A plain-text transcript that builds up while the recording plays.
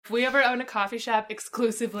we ever own a coffee shop,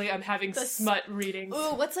 exclusively I'm having smut readings.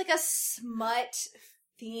 Ooh, what's like a smut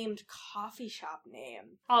themed coffee shop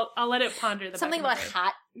name? I'll let it ponder the something about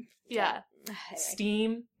hot. Yeah.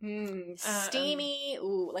 Steam. Steamy.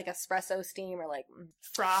 Ooh, like espresso steam or like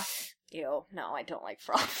froth. Ew, no, I don't like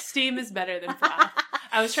froth. Steam is better than froth.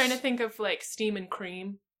 I was trying to think of like steam and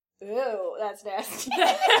cream. Ooh, that's nasty.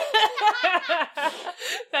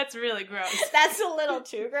 That's really gross. That's a little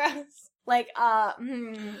too gross. Like, hot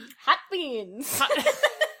beans.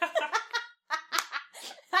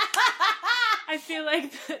 I feel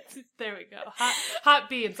like there we go. Hot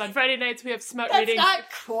beans. On Friday nights we have smut readings. That's not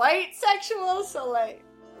quite sexual, so like...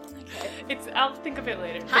 Okay. I'll think of it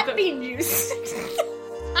later. Hot bean juice.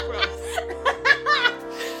 Gross.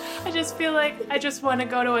 I just feel like I just want to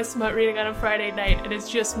go to a smut reading on a Friday night, and it's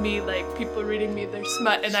just me, like, people reading me their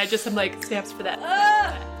smut, and I just am like, stamps for that.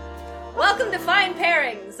 Welcome to Fine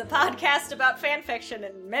Pairings, a podcast about fanfiction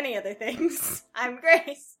and many other things. I'm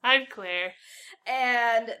Grace. I'm Claire.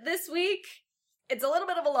 And this week, it's a little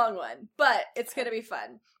bit of a long one, but it's going to be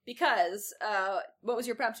fun. Because, what was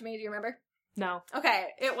your prompt to me? Do you remember? No. Okay,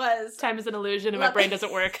 it was... Time is an illusion and my brain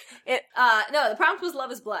doesn't work. No, the prompt was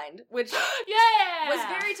Love is Blind, which was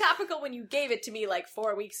very topical when you gave it to me like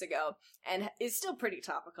 4 weeks ago, and is still pretty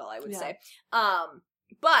topical, I would say.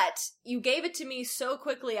 But you gave it to me so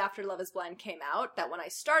quickly after Love is Blind came out that when I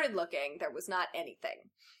started looking, there was not anything.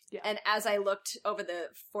 Yeah. And as I looked over the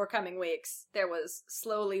forthcoming weeks, there was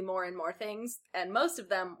slowly more and more things, and most of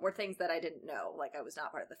them were things that I didn't know, like I was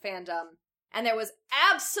not part of the fandom. And there was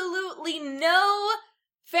absolutely no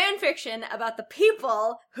fanfiction about the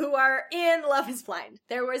people who are in Love is Blind.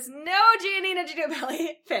 There was no Giannina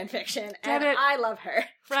Ginobili fanfiction, and I love her.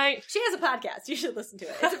 Right. She has a podcast. You should listen to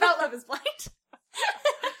it. It's about Love is Blind.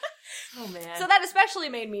 Oh, man. So that especially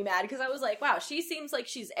made me mad, because I was like, wow, she seems like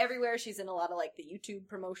she's everywhere. She's in a lot of, like, the YouTube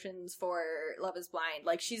promotions for Love is Blind.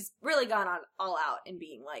 Like, she's really gone on all out in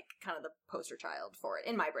being, like, kind of the poster child for it,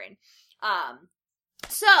 in my brain.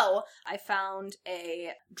 So, I found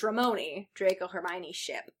a Dramoni, Draco Hermione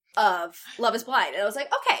ship of Love is Blind. And I was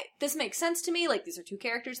like, okay, this makes sense to me. Like, these are two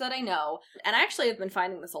characters that I know. And I actually have been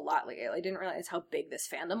finding this a lot lately. I didn't realize how big this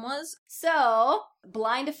fandom was. So,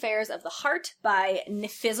 Blind Affairs of the Heart by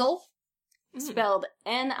Nifizzle, spelled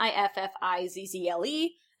Niffizzle.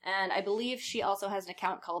 And I believe she also has an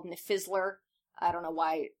account called Nifizzler. I don't know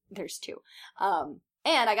why there's two. And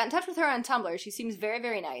I got in touch with her on Tumblr. She seems very,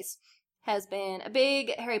 very nice. Has been a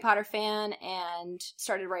big Harry Potter fan and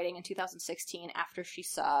started writing in 2016 after she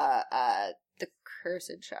saw The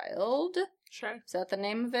Cursed Child. Sure. Is that the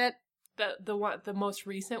name of it? The most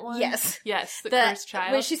recent one? Yes. Yes, The Cursed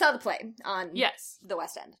Child. When she saw the play on the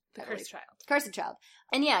West End. The Cursed Child. Cursed Child.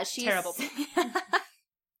 And yeah, she's... Terrible.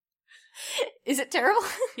 Is it terrible?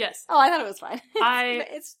 Yes. Oh, I thought it was fine.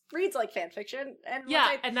 It reads like fanfiction. And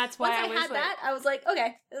and that's why I was had that, I was like,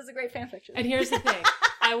 okay, this is a great fanfiction. And here's the thing.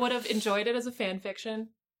 I would have enjoyed it as a fanfiction.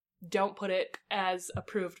 Don't put it as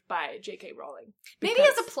approved by J.K. Rowling. Maybe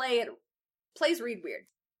as a play, plays read weird.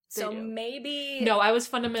 So maybe... No, I was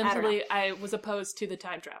I was opposed to the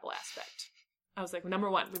time travel aspect. I was like,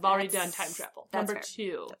 number one, we've already done time travel. Number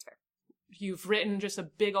two, you've written just a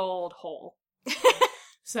big old hole.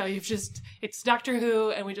 So it's Doctor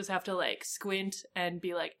Who, and we just have to, like, squint and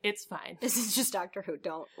be like, it's fine. This is just Doctor Who,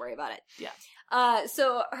 don't worry about it. Yeah.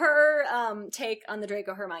 So her take on the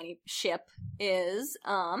Draco Hermione ship is,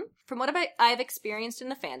 from what I've experienced in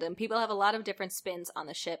the fandom, people have a lot of different spins on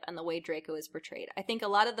the ship and the way Draco is portrayed. I think a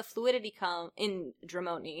lot of the fluidity in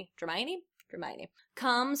Hermione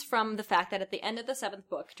comes from the fact that at the end of the 7th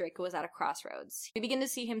book, Draco is at a crossroads. We begin to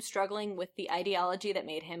see him struggling with the ideology that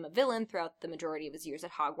made him a villain throughout the majority of his years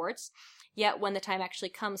at Hogwarts, yet when the time actually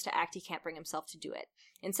comes to act, he can't bring himself to do it.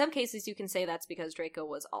 In some cases, you can say that's because Draco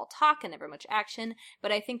was all talk and never much action,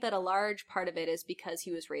 but I think that a large part of it is because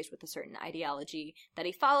he was raised with a certain ideology that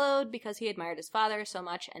he followed, because he admired his father so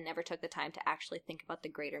much and never took the time to actually think about the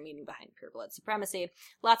greater meaning behind pureblood supremacy.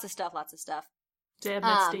 Lots of stuff. Damn,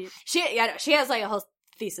 that's deep. She has like a whole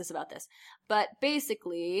thesis about this. But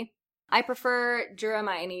basically, I prefer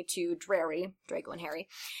Hermione to Draco and Harry,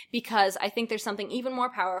 because I think there's something even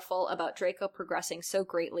more powerful about Draco progressing so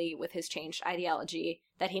greatly with his changed ideology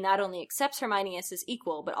that he not only accepts Hermione as his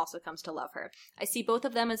equal, but also comes to love her. I see both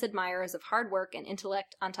of them as admirers of hard work and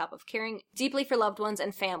intellect on top of caring deeply for loved ones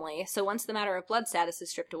and family, so once the matter of blood status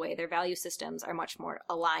is stripped away, their value systems are much more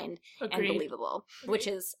aligned and believable, which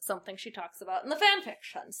is something she talks about in the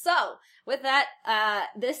fanfiction. So, with that,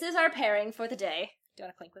 this is our pairing for the day. Do you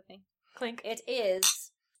want to clink with me? Clink. It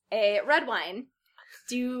is a red wine.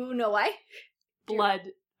 Do you know why? Blood.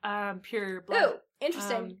 Pure blood. Ooh,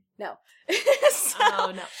 interesting. No. So,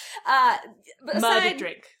 Oh, no. But Mud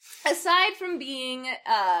drink. Aside from being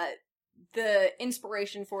the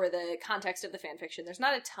inspiration for the context of the fanfiction, there's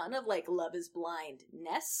not a ton of, like, Love is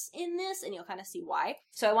Blind-ness in this, and you'll kind of see why.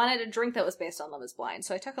 So I wanted a drink that was based on Love is Blind.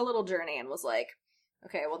 So I took a little journey and was like,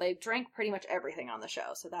 okay, well, they drank pretty much everything on the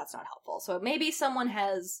show, so that's not helpful. So maybe someone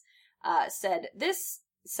has said, this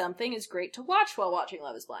something is great to watch while watching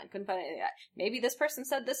Love is Blind. Couldn't find anything out. Maybe this person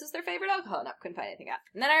said this is their favorite alcohol. No, couldn't find anything out.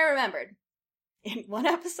 And then I remembered, in one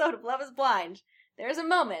episode of Love is Blind, there's a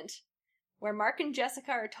moment where Mark and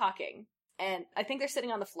Jessica are talking, and I think they're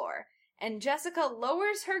sitting on the floor, and Jessica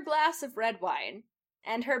lowers her glass of red wine,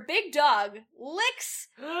 and her big dog licks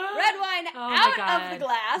red wine out of the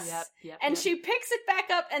glass, and she picks it back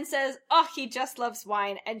up and says, oh, he just loves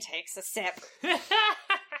wine, and takes a sip.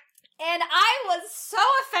 And I was so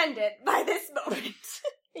offended by this moment,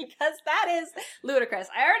 because that is ludicrous.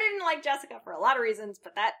 I already didn't like Jessica for a lot of reasons,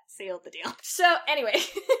 but that sealed the deal. So, anyway,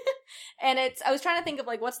 and I was trying to think of,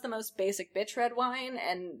 like, what's the most basic bitch red wine,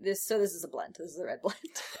 and this is a blend. This is a red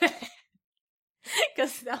blend.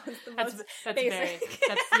 Because that was the most basic.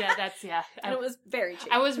 Yeah. And it was very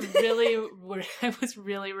cheap. I was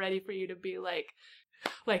really ready for you to be like,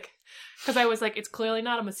 because I was like, it's clearly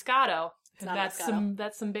not a Moscato. And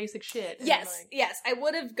that's some basic shit. Yes. I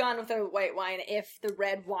would have gone with a white wine if the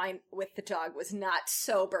red wine with the dog was not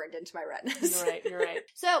so burned into my retinas. You're right.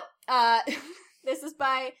 So, this is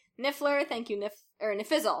by Niffler. Thank you,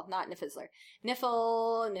 Nifizzle, not Nifizzler.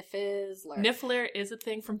 Nifizzler. Niffler is a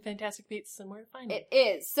thing from Fantastic Beasts, and where to find it. It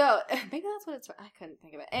is. So, maybe that's what it's for. I couldn't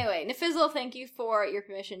think of it. Anyway, Nifizzle, thank you for your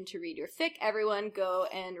permission to read your fic. Everyone go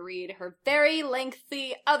and read her very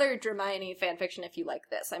lengthy other Hermione fanfiction if you like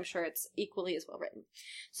this. I'm sure it's equally as well written.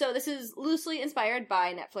 So, this is loosely inspired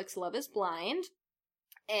by Netflix Love is Blind.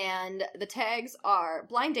 And the tags are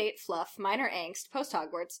blind date, fluff, minor angst,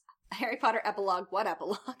 post-Hogwarts, Harry Potter epilogue, what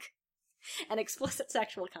epilogue, and explicit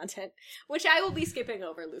sexual content, which I will be skipping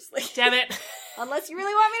over loosely. Damn it. Unless you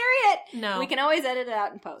really want me to read it. No. We can always edit it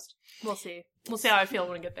out in post. We'll see. We'll see how I feel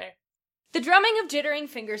when we get there. The drumming of jittering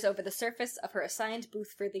fingers over the surface of her assigned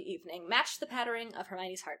booth for the evening matched the pattering of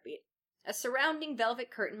Hermione's heartbeat. A surrounding velvet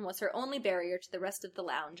curtain was her only barrier to the rest of the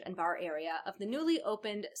lounge and bar area of the newly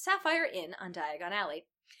opened Sapphire Inn on Diagon Alley.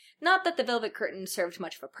 Not that the velvet curtain served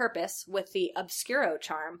much of a purpose, with the obscuro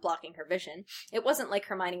charm blocking her vision. It wasn't like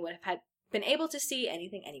Hermione would have been able to see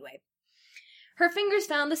anything anyway. Her fingers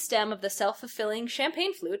found the stem of the self-fulfilling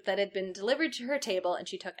champagne flute that had been delivered to her table, and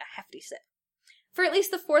she took a hefty sip. For at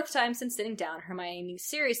least the fourth time since sitting down, Hermione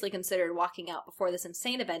seriously considered walking out before this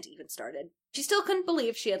insane event even started. She still couldn't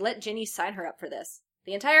believe she had let Ginny sign her up for this.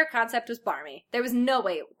 The entire concept was barmy. There was no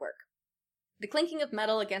way it would work. The clinking of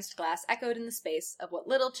metal against glass echoed in the space of what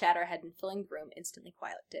little chatter had been filling the room instantly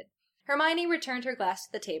quieted. Hermione returned her glass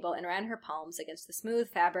to the table and ran her palms against the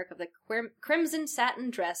smooth fabric of the crimson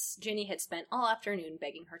satin dress Ginny had spent all afternoon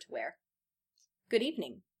begging her to wear. "Good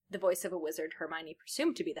evening," the voice of a wizard Hermione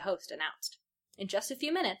presumed to be the host announced. "In just a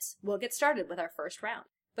few minutes, we'll get started with our first round.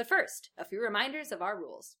 But first, a few reminders of our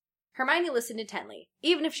rules." Hermione listened intently,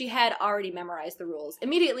 even if she had already memorized the rules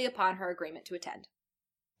immediately upon her agreement to attend.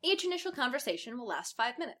 Each initial conversation will last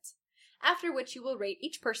 5 minutes, after which you will rate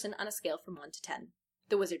each person on a scale from 1 to 10.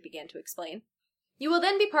 The wizard began to explain. You will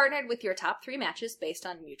then be partnered with your top 3 matches based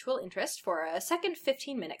on mutual interest for a second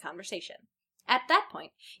 15-minute conversation. At that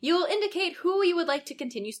point, you will indicate who you would like to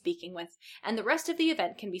continue speaking with, and the rest of the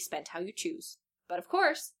event can be spent how you choose. But of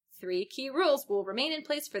course, 3 key rules will remain in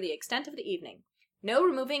place for the extent of the evening. No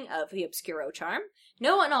removing of the obscuro charm,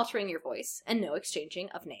 no unaltering your voice, and no exchanging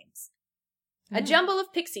of names. A jumble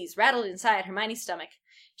of pixies rattled inside Hermione's stomach.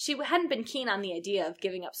 She hadn't been keen on the idea of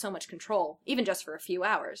giving up so much control, even just for a few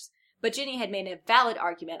hours, but Ginny had made a valid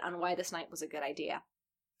argument on why this night was a good idea.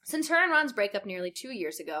 Since her and Ron's breakup nearly 2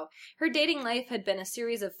 years ago, her dating life had been a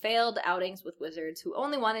series of failed outings with wizards who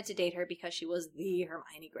only wanted to date her because she was the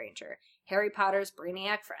Hermione Granger, Harry Potter's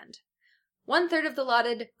brainiac friend. 1/3 of the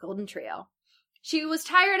lauded Golden Trio. She was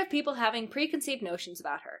tired of people having preconceived notions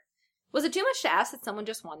about her. Was it too much to ask that someone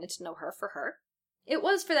just wanted to know her for her? It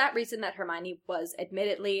was for that reason that Hermione was,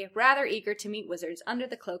 admittedly, rather eager to meet wizards under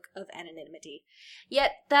the cloak of anonymity.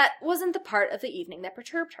 Yet that wasn't the part of the evening that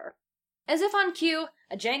perturbed her. As if on cue,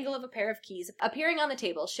 a jangle of a pair of keys appearing on the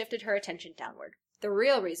table shifted her attention downward. The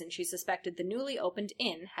real reason she suspected the newly opened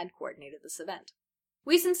inn had coordinated this event.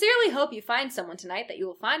 "We sincerely hope you find someone tonight that you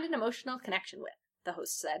will find an emotional connection with," the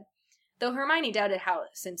host said, though Hermione doubted how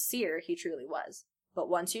sincere he truly was. "But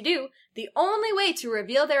once you do, the only way to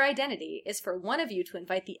reveal their identity is for one of you to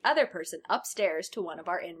invite the other person upstairs to one of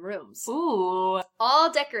our inn rooms. Ooh. All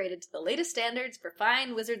decorated to the latest standards for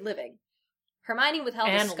fine wizard living. Hermione withheld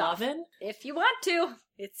a and scoff. Lovin? If you want to,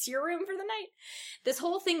 it's your room for the night. This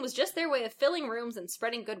whole thing was just their way of filling rooms and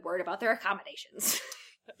spreading good word about their accommodations.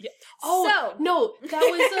 Yeah. Oh, so. no,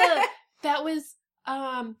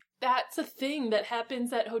 that's a thing that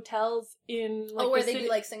happens at hotels in, like, where the they city. do,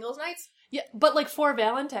 like, singles nights? Yeah, but, like, for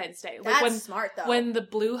Valentine's Day. Like, That's smart, though. When the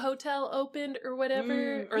Blue Hotel opened or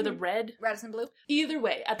whatever, or the Red. Radisson Blue? Either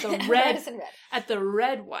way, at the Red. Radisson Red. At the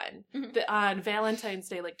Red one, on Valentine's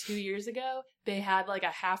Day, like, 2 years ago, they had, like,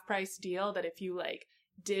 a half-price deal that if you, like,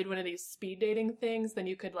 did one of these speed dating things, then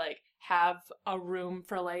you could, like, have a room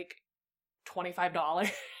for, like,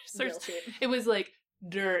 $25. Real cheap. It was, like,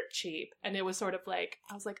 dirt cheap. And it was sort of like,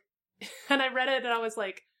 I was like, and I read it and I was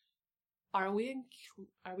like, are we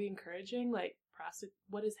encouraging, like,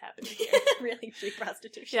 what is happening here? Really cheap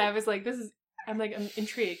prostitution. Yeah, I was like, I'm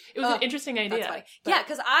intrigued. It was an interesting idea. That's funny. Yeah,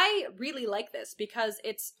 because I really like this because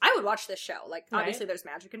I would watch this show. Like, obviously there's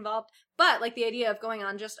magic involved, but, like, the idea of going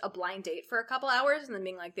on just a blind date for a couple hours and then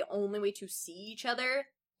being like, the only way to see each other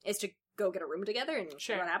is to go get a room together and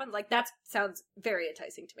see what happens. Like, that sounds very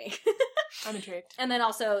enticing to me. I'm intrigued. And then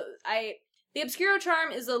also, the Obscuro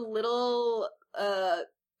charm is a little,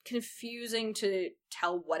 confusing to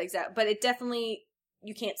tell what exact, but it definitely,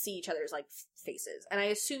 you can't see each other's, like, faces. And I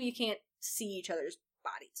assume you can't see each other's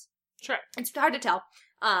bodies. Sure. It's hard to tell.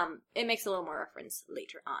 It makes a little more reference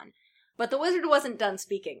later on. But the wizard wasn't done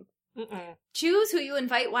speaking. Mm-mm. Choose who you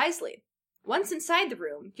invite wisely. Once inside the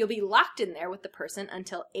room, you'll be locked in there with the person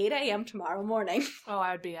until 8 a.m. tomorrow morning. Oh,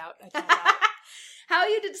 I would be out. I'd tap out. How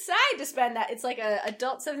you decide to spend that, it's like a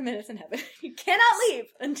adult 7 minutes in heaven. You cannot leave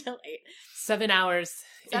until 8. 7 hours.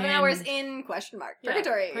 7 hours in ?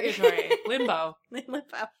 Purgatory. Purgatory. Limbo. Limbo.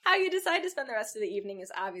 How you decide to spend the rest of the evening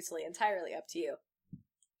is obviously entirely up to you.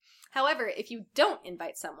 However, if you don't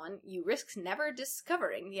invite someone, you risk never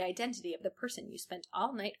discovering the identity of the person you spent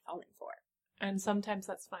all night falling for. And sometimes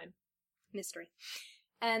that's fine. Mystery.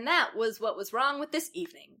 And that was what was wrong with this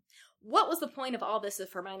evening. What was the point of all this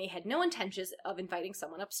if Hermione had no intentions of inviting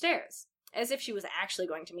someone upstairs? As if she was actually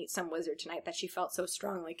going to meet some wizard tonight that she felt so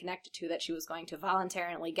strongly connected to that she was going to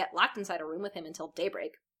voluntarily get locked inside a room with him until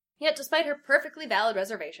daybreak. Yet, despite her perfectly valid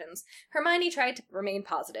reservations, Hermione tried to remain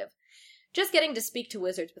positive. Just getting to speak to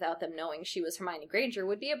wizards without them knowing she was Hermione Granger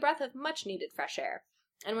would be a breath of much-needed fresh air.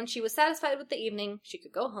 And when she was satisfied with the evening, she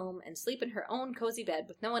could go home and sleep in her own cozy bed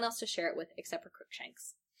with no one else to share it with except for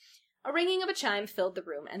Crookshanks. A ringing of a chime filled the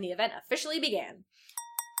room, and the event officially began.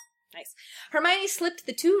 Nice. Hermione slipped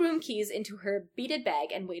the 2 room keys into her beaded bag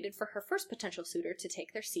and waited for her first potential suitor to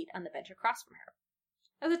take their seat on the bench across from her.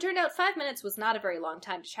 As it turned out, 5 minutes was not a very long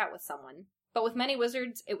time to chat with someone, but with many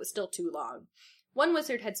wizards, it was still too long. One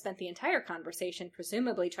wizard had spent the entire conversation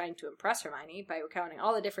presumably trying to impress Hermione by recounting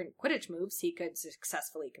all the different Quidditch moves he could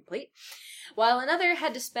successfully complete, while another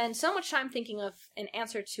had to spend so much time thinking of an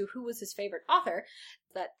answer to who was his favorite author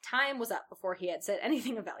that time was up before he had said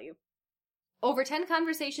anything of value. Over 10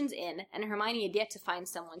 conversations in, and Hermione had yet to find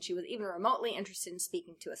someone she was even remotely interested in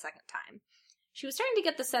speaking to a second time. She was starting to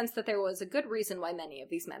get the sense that there was a good reason why many of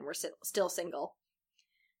these men were still single.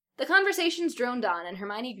 The conversations droned on, and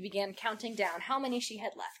Hermione began counting down how many she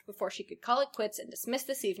had left before she could call it quits and dismiss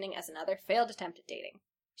this evening as another failed attempt at dating.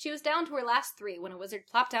 She was down to her last 3 when a wizard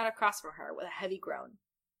plopped down across from her with a heavy groan.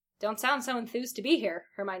 "Don't sound so enthused to be here,"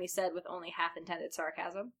 Hermione said with only half-intended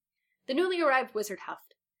sarcasm. The newly arrived wizard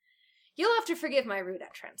huffed. "You'll have to forgive my rude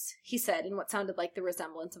entrance," he said in what sounded like the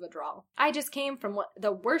resemblance of a drawl. "I just came from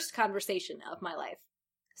the worst conversation of my life."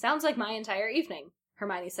 "Sounds like my entire evening,"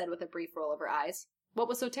 Hermione said with a brief roll of her eyes. What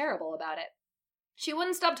was so terrible about it? "She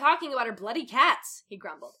wouldn't stop talking about her bloody cats," he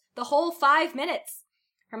grumbled. "The whole 5 minutes."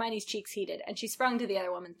 Hermione's cheeks heated, and she sprung to the other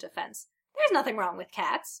woman's defense. "There's nothing wrong with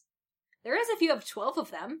cats." "There is if you have 12 of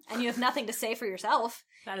them, and you have nothing to say for yourself."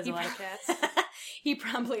 That is a lot of cats. He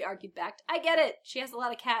promptly argued back. "I get it. She has a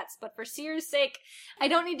lot of cats, but for Seer's sake, I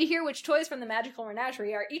don't need to hear which toys from the magical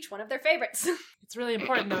menagerie are each one of their favorites." It's really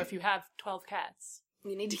important, though, if you have 12 cats.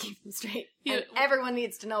 You need to keep them straight. And everyone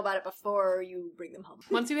needs to know about it before you bring them home.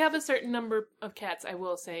 Once you have a certain number of cats, I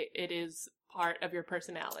will say it is part of your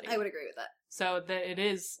personality. I would agree with that. So that it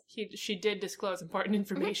is, she did disclose important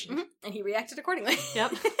information. Mm-hmm. And he reacted accordingly.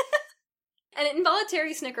 Yep. An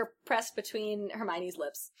involuntary snicker pressed between Hermione's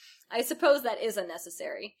lips. "I suppose that is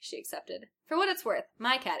unnecessary," she accepted. "For what it's worth,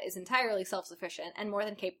 my cat is entirely self-sufficient and more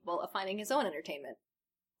than capable of finding his own entertainment."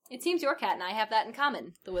 "It seems your cat and I have that in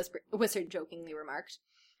common," the wizard jokingly remarked.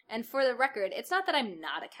 "And for the record, it's not that I'm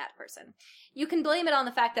not a cat person. You can blame it on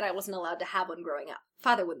the fact that I wasn't allowed to have one growing up.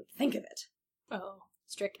 Father wouldn't think of it." Oh.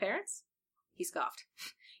 "Strict parents?" He scoffed.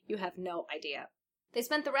 "You have no idea." They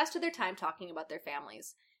spent the rest of their time talking about their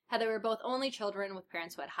families. how they were both only children with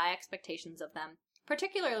parents who had high expectations of them,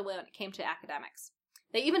 particularly when it came to academics.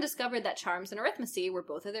 They even discovered that charms and arithmancy were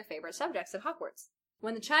both of their favorite subjects at Hogwarts.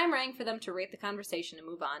 When the chime rang for them to rate the conversation and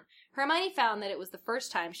move on, Hermione found that it was the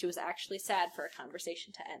first time she was actually sad for a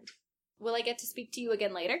conversation to end. "Will I get to speak to you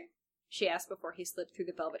again later?" she asked before he slipped through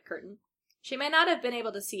the velvet curtain. She may not have been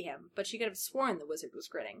able to see him, but she could have sworn the wizard was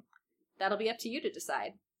grinning. "That'll be up to you to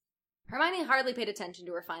decide." Hermione hardly paid attention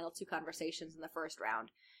to her final 2 conversations in the first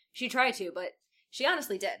round. She tried to, but she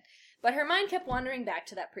honestly did. But her mind kept wandering back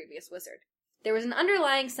to that previous wizard. There was an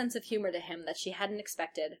underlying sense of humor to him that she hadn't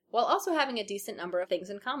expected, while also having a decent number of things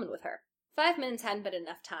in common with her. 5 minutes hadn't been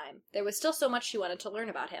enough time. There was still so much she wanted to learn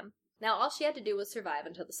about him. Now all she had to do was survive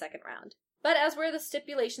until the second round. But as were the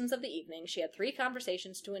stipulations of the evening, she had 3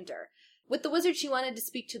 conversations to endure, with the wizard she wanted to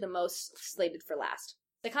speak to the most slated for last.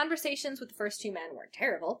 The conversations with the first 2 men weren't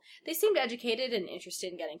terrible. They seemed educated and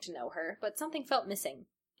interested in getting to know her, but something felt missing.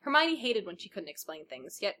 Hermione hated when she couldn't explain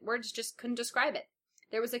things, yet words just couldn't describe it.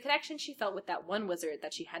 There was a connection she felt with that one wizard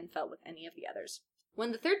that she hadn't felt with any of the others.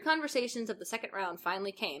 When the 3rd conversations of the second round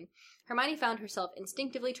finally came, Hermione found herself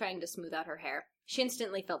instinctively trying to smooth out her hair. She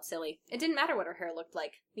instantly felt silly. It didn't matter what her hair looked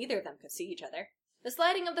like. Neither of them could see each other. The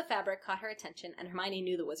sliding of the fabric caught her attention, and Hermione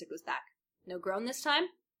knew the wizard was back. "No groan this time?"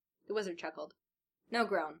 The wizard chuckled. "No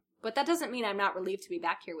groan, but that doesn't mean I'm not relieved to be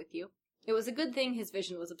back here with you." It was a good thing his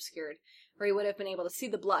vision was obscured, or he would have been able to see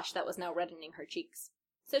the blush that was now reddening her cheeks.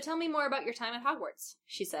 "So tell me more about your time at Hogwarts,"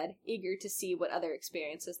 she said, eager to see what other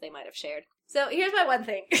experiences they might have shared. So here's my one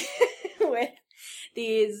thing with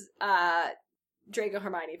these Draco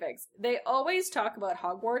Hermione fics. They always talk about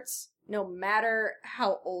Hogwarts, no matter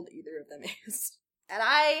how old either of them is. And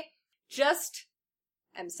I just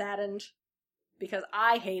am saddened because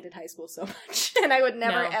I hated high school so much, and I would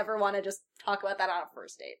never ever want to just talk about that on a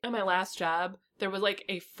first date. At my last job, there was like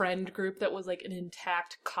a friend group that was like an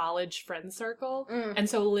intact college friend circle, and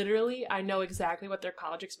so literally I know exactly what their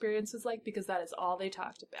college experience is like because that is all they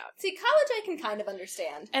talked about. See, college I can kind of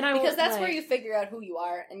understand, because that's where you figure out who you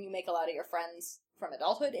are and you make a lot of your friends from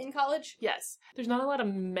adulthood in college. Yes. There's not a lot of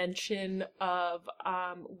mention of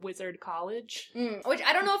Wizard College. Which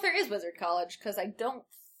I don't know if there is Wizard College, because I don't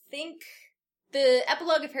think the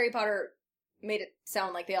epilogue of Harry Potter made it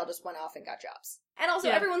sound like they all just went off and got jobs. And also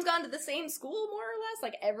everyone's gone to the same school, more or less,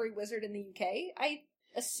 like every wizard in the UK, I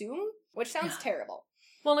assume, which sounds terrible.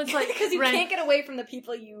 Well, it's like... Because you can't get away from the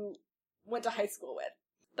people you went to high school with.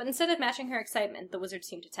 But instead of matching her excitement, the wizard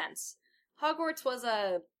seemed to tense. Hogwarts was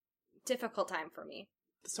a difficult time for me.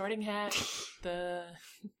 The Sorting Hat, the...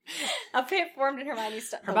 A pit formed in Hermione's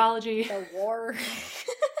stomach. Herbology. The war.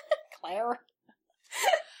 Claire.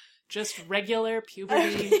 Just regular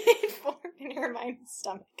puberty. It formed in Hermione's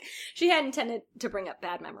stomach. She had intended to bring up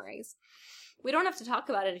bad memories. "We don't have to talk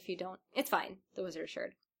about it if you don't. It's fine," the wizard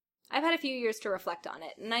assured. "I've had a few years to reflect on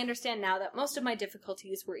it, and I understand now that most of my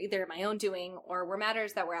difficulties were either my own doing or were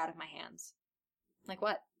matters that were out of my hands." "Like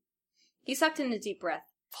what?" He sucked in a deep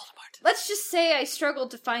breath. Voldemort. "Let's just say I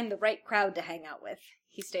struggled to find the right crowd to hang out with,"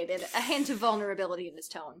 he stated, a hint of vulnerability in his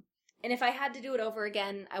tone. "And if I had to do it over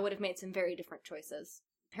again, I would have made some very different choices."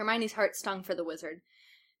 Hermione's heart stung for the wizard.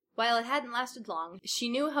 While it hadn't lasted long, she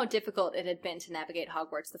knew how difficult it had been to navigate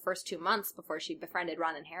Hogwarts the first 2 months before she befriended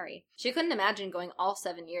Ron and Harry. She couldn't imagine going all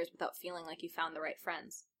 7 years without feeling like you found the right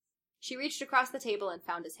friends. She reached across the table and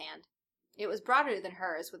found his hand. It was broader than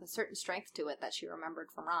hers, with a certain strength to it that she remembered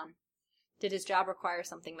from Ron. Did his job require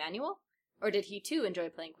something manual? Or did he, too, enjoy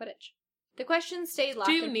playing Quidditch? The question stayed locked.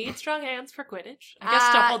 Do you need strong hands for Quidditch? I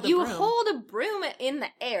guess to hold the broom. You hold a broom in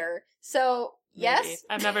the air, so... Maybe. Yes?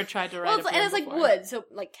 I've never tried to ride a broom and it's like before. wood, so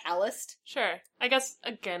like calloused. Sure. I guess,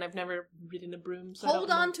 again, I've never ridden a broom, so Hold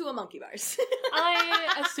on to a monkey bars.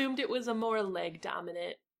 I assumed it was a more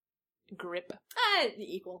leg-dominant grip.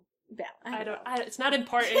 Equal. Yeah, it's not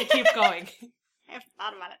important. Keep going. I haven't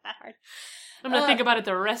thought about it that hard. I'm going to think about it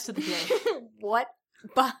the rest of the day.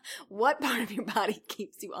 What part of your body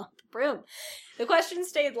keeps you on the broom? The question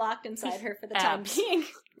stayed locked inside her for the time being.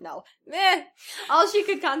 No. All she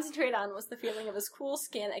could concentrate on was the feeling of his cool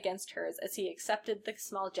skin against hers as he accepted the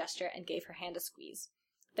small gesture and gave her hand a squeeze.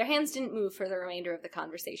 Their hands didn't move for the remainder of the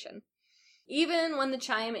conversation. Even when the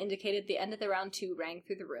chime indicated the end of the round 2 rang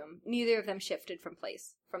through the room, neither of them shifted from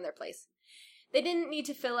their place. They didn't need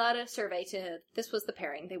to fill out a survey this was the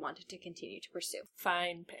pairing they wanted to continue to pursue.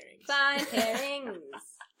 Fine pairings. Fine pairings.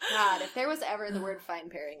 God, if there was ever the word fine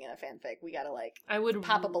pairing in a fanfic, we gotta, I would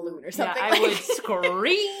pop a balloon or something. Yeah, I would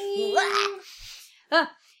scream.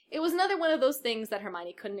 It was another one of those things that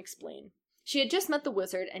Hermione couldn't explain. She had just met the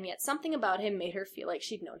wizard, and yet something about him made her feel like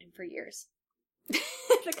she'd known him for years.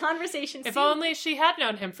 The conversation If only she had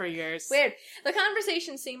known him for years. Weird. The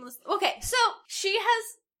conversation seamless. Okay, so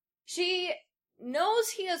she knows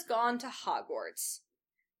he has gone to Hogwarts.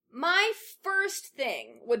 My first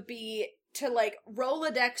thing would be to, like,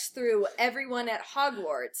 Rolodex through everyone at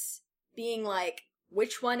Hogwarts, being like,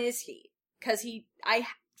 which one is he? Because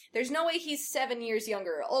there's no way he's 7 years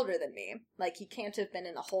younger or older than me. Like, he can't have been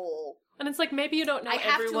in a whole... And it's like, maybe you don't know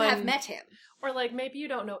everyone. I have to have met him. Or, like, maybe you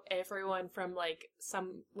don't know everyone from, like,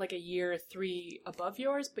 a year or 3 above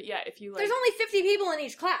yours, but yeah, if you, like... There's only 50 people in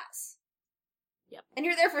each class. Yep. And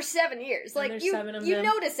you're there for 7 years. And like, you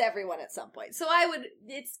notice everyone at some point. So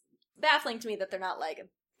it's baffling to me that they're not like,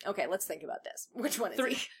 okay, let's think about this. Which one is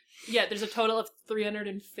he? Yeah, there's a total of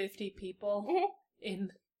 350 people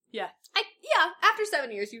in... Yeah. After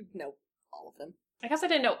 7 years, you know all of them. I guess I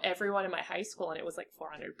didn't know everyone in my high school, and it was like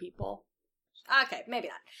 400 people. Okay, maybe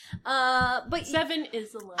not. But 7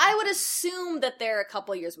 is a lot. I would assume that they're a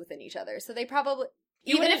couple years within each other, so they probably...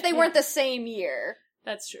 Even if they weren't the same year...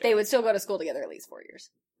 That's true. They would still go to school together at least 4 years.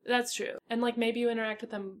 That's true. And, like, maybe you interact with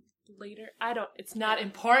them later. It's not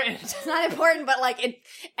important. It's not important, but, like,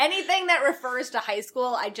 anything that refers to high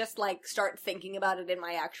school, I just, like, start thinking about it in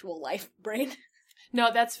my actual life brain.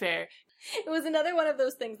 No, that's fair. It was another one of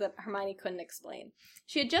those things that Hermione couldn't explain.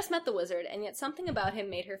 She had just met the wizard, and yet something about him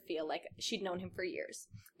made her feel like she'd known him for years.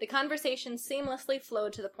 The conversation seamlessly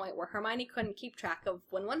flowed to the point where Hermione couldn't keep track of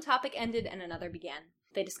when one topic ended and another began.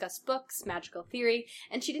 They discussed books, magical theory,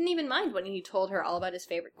 and she didn't even mind when he told her all about his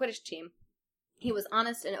favorite Quidditch team. He was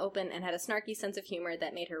honest and open and had a snarky sense of humor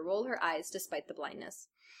that made her roll her eyes despite the blindness.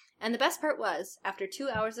 And the best part was, after 2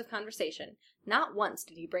 hours of conversation, not once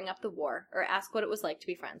did he bring up the war or ask what it was like to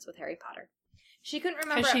be friends with Harry Potter. She couldn't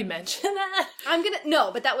remember... Has she mentioned that?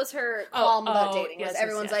 No, but that was her qualm about dating. Yes,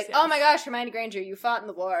 everyone's like, oh my gosh, Hermione Granger, you fought in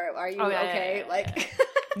the war. Are you okay?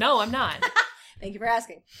 No, I'm not. Thank you for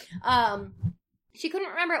asking. She couldn't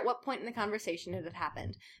remember at what point in the conversation it had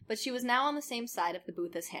happened, but she was now on the same side of the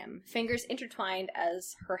booth as him, fingers intertwined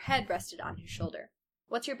as her head rested on his shoulder.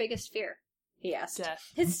 What's your biggest fear? He asked.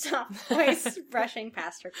 Death. His soft voice brushing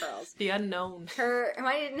past her curls. The unknown.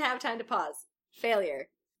 Hermione didn't have time to pause. Failure.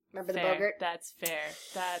 Remember fair. The Bogart? That's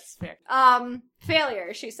fair.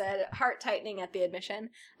 Failure, she said, heart tightening at the admission.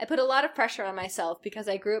 I put a lot of pressure on myself because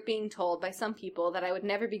I grew up being told by some people that I would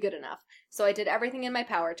never be good enough, so I did everything in my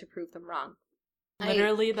power to prove them wrong.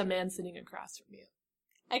 Literally the man sitting across from you.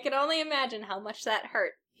 I could only imagine how much that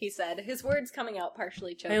hurt, he said, his words coming out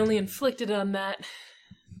partially choked. I only inflicted on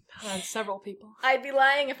several people. I'd be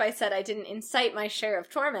lying if I said I didn't incite my share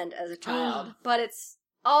of torment as a child, but it's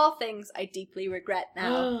all things I deeply regret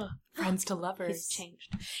now. Friends to lovers. He's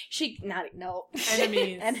changed. No.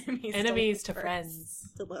 Enemies. Enemies to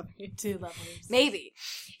friends. To lovers. To lovers. Maybe.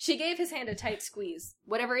 She gave his hand a tight squeeze.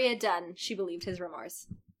 Whatever he had done, she believed his remorse.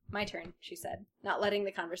 My turn, she said, not letting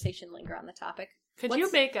the conversation linger on the topic. Could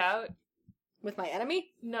you make out? With my enemy?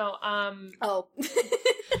 No, Oh.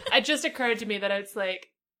 It just occurred to me that it's like,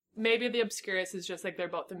 maybe the Obscurus is just like they're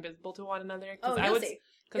both invisible to one another. You'll see.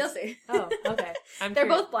 You'll see. Oh, okay. They're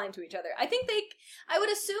both blind to each other. I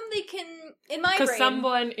would assume they can, in my brain... Because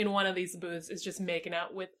someone in one of these booths is just making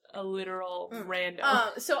out with a literal random.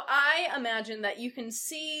 So I imagine that you can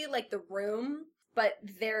see, like, the room, but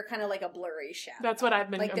they're kind of like a blurry shadow. That's what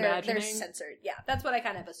I've been imagining. They're censored. Yeah, that's what I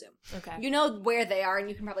kind of assume. Okay. You know where they are, and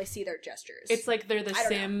you can probably see their gestures. It's like they're the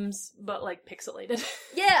Sims, but, like, pixelated.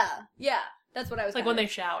 Yeah. That's what I was like when they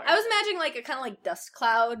shower. I was imagining, like, a kind of, like, dust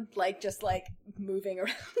cloud, like, just, like, moving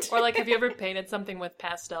around. Or, like, have you ever painted something with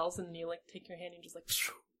pastels, and you, like, take your hand and just, like...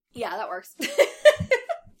 Yeah, that works.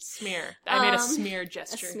 Smear. I made a smear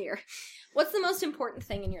gesture. A smear. What's the most important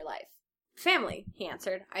thing in your life? Family, he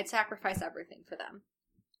answered. I'd sacrifice everything for them.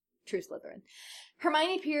 True Slytherin.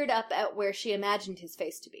 Hermione peered up at where she imagined his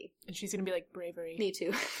face to be. And she's gonna be like, bravery. Me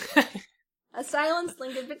too. A silence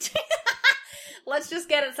lingered between... Let's just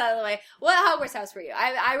get it out of the way. What Hogwarts house were you?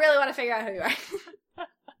 I really want to figure out who you are.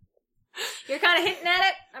 You're kind of hinting at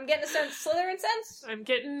it. I'm getting a Slytherin sense. I'm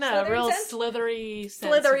getting a real slithery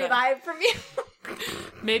sense. Slithery vibe from you.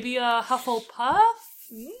 Maybe a Hufflepuff?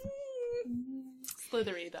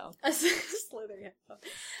 Slithery, though. Slithery.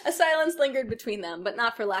 A silence lingered between them, but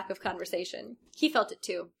not for lack of conversation. He felt it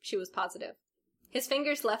too. She was positive. His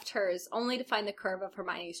fingers left hers, only to find the curve of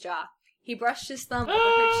Hermione's jaw. He brushed his thumb over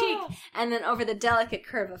her cheek, and then over the delicate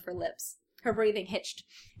curve of her lips. Her breathing hitched.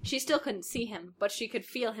 She still couldn't see him, but she could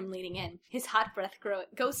feel him leaning in, his hot breath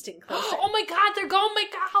ghosting closer. Oh my god, they're going, my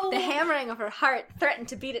god! The hammering of her heart threatened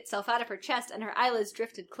to beat itself out of her chest, and her eyelids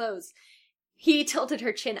drifted close. He tilted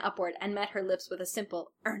her chin upward and met her lips with a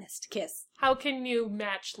simple, earnest kiss. How can you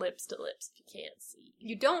match lips to lips if you can't see?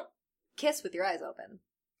 You don't kiss with your eyes open.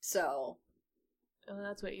 So... Oh,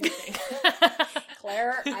 that's what you think.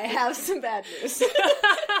 Claire, I have some bad news.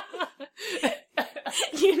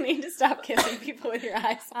 You need to stop kissing people with your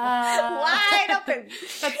eyes wide open.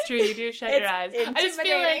 That's true, you do shut your eyes. I just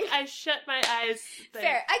feel like I shut my eyes.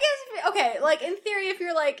 Fair. I guess, okay, like, in theory, if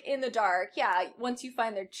you're, like, in the dark, yeah, once you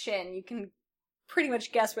find their chin, you can pretty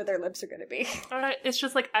much guess where their lips are going to be. Alright, it's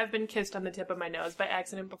just like I've been kissed on the tip of my nose by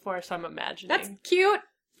accident before, so I'm imagining. That's cute.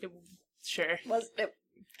 Sure.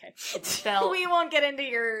 Okay. It felt... We won't get into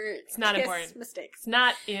your It's not important. mistakes. It's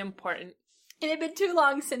not important. It had been too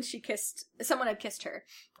long since someone had kissed her.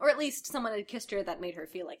 Or at least someone had kissed her that made her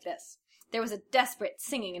feel like this. There was a desperate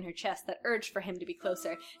singing in her chest that urged for him to be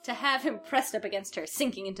closer, to have him pressed up against her,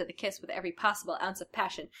 sinking into the kiss with every possible ounce of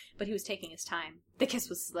passion, but he was taking his time. The kiss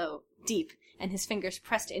was slow, deep, and his fingers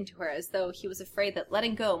pressed into her as though he was afraid that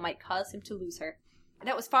letting go might cause him to lose her.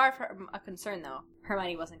 That was far from a concern, though.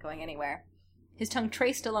 Hermione wasn't going anywhere. His tongue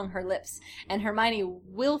traced along her lips, and Hermione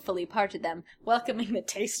willfully parted them, welcoming the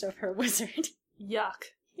taste of her wizard. Yuck.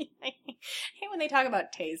 I hate when they talk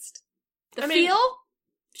about taste. The feel?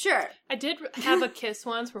 Sure. I did have a kiss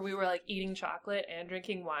once where we were, like, eating chocolate and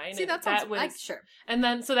drinking wine. See, that sounds sure. And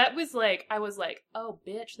then, so that was, like, I was like, oh,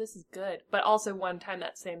 bitch, this is good. But also one time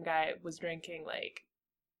that same guy was drinking, like,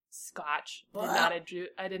 scotch.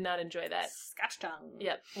 I did not enjoy that. Scotch tongue.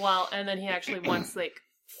 Yep. Well, and then he actually once, like,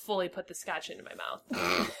 fully put the scotch into my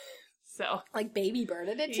mouth. So. Like baby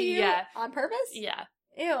birded it to you? Yeah. On purpose? Yeah.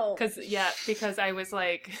 Ew. Because I was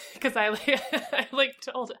like, I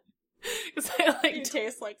told him. Because you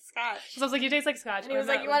taste like scotch. So I was like, you taste like scotch. And he was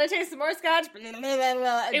like, you want to taste some more scotch?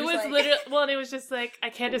 It was literally, well, and it was just like, I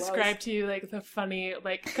can't describe to you, like, the funny,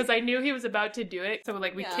 like, because I knew he was about to do it. So,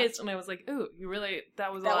 like, we kissed, and I was like, ooh, you really,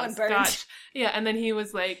 that was a lot of scotch. Yeah, and then he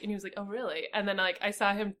was like, oh, really? And then, like, I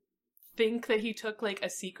saw him think that he took, like, a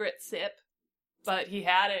secret sip, but he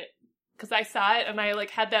hadn't. Because I saw it, and I,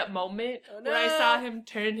 like, had that moment where I saw him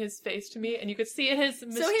turn his face to me, and you could see in his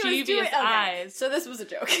mischievous eyes. So this was a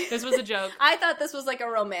joke. This was a joke. I thought this was, like, a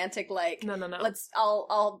romantic, like... No.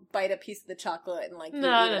 I'll bite a piece of the chocolate and, like...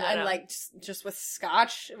 No. Like, just with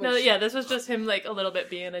scotch. Which... No, yeah, this was just him, like, a little bit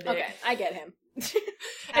being a dick. Okay, I get him.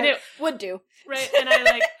 And it would do. Right,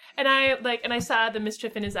 and I saw the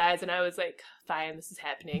mischief in his eyes, and I was like, fine, this is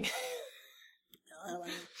happening.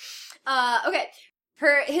 Okay.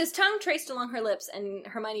 His tongue traced along her lips, and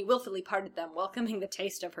Hermione willfully parted them, welcoming the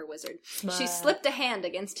taste of her wizard. Smile. She slipped a hand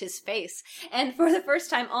against his face, and for the first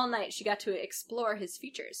time all night she got to explore his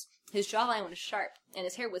features. His jawline was sharp, and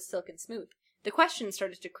his hair was silken smooth. The questions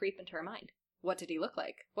started to creep into her mind. What did he look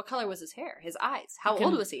like? What color was his hair? His eyes? How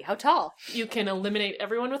old was he? How tall? You can eliminate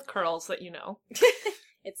everyone with curls that you know.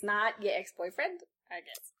 It's not your ex-boyfriend? I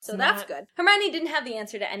guess. So that's good. Hermione didn't have the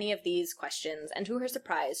answer to any of these questions, and to her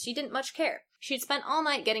surprise, she didn't much care. She'd spent all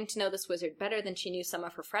night getting to know this wizard better than she knew some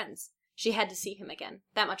of her friends. She had to see him again.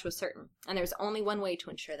 That much was certain. And there was only one way to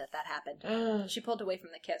ensure that happened. She pulled away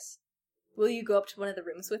from the kiss. Will you go up to one of the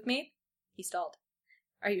rooms with me? He stalled.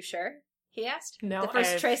 Are you sure? He asked. No, the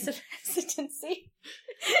first trace of hesitancy.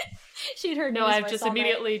 She'd heard no, I've just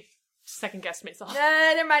immediately second-guessed myself.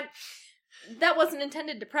 Never mind. That wasn't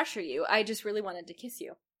intended to pressure you. I just really wanted to kiss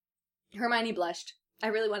you. Hermione blushed. I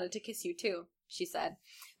really wanted to kiss you, too, she said.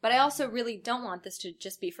 But I also really don't want this to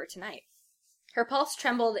just be for tonight. Her pulse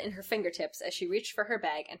trembled in her fingertips as she reached for her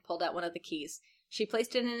bag and pulled out one of the keys. She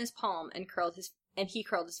placed it in his palm and he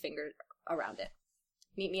curled his finger around it.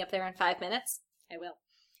 Meet me up there in 5 minutes? I will.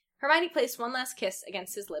 Hermione placed one last kiss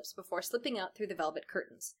against his lips before slipping out through the velvet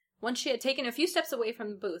curtains. Once she had taken a few steps away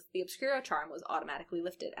from the booth, the Obscuro charm was automatically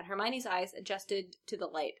lifted, and Hermione's eyes adjusted to the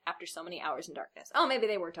light after so many hours in darkness. Oh, maybe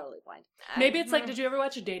they were totally blind. Maybe it's like, did you ever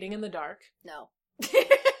watch Dating in the Dark? No.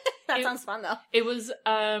 That sounds fun, though. It was,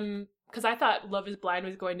 because I thought Love is Blind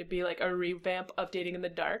was going to be like a revamp of Dating in the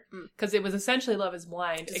Dark, because it was essentially Love is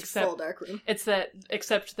Blind, except full dark room.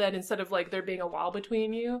 Except that instead of like there being a wall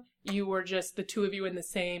between you, you were just the two of you in the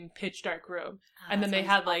same pitch dark room, and then they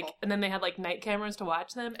had like night cameras to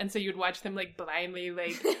watch them, and so you'd watch them like blindly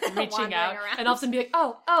like reaching out, around. And all of a sudden be like,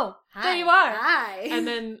 oh, hi, there you are, hi.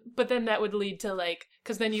 And but then that would lead to like,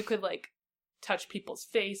 because then you could like touch people's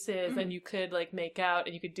faces, and you could like make out,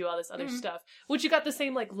 and you could do all this other stuff, which you got the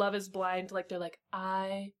same like Love is Blind, like they're like,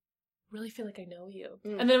 I really feel like I know you,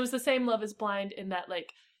 and then it was the same Love is Blind in that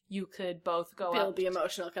like you could both go build the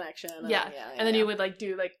emotional connection, and then you would like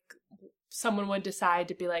do like someone would decide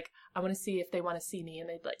to be like, I want to see if they want to see me, and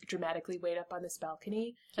they'd like dramatically wait up on this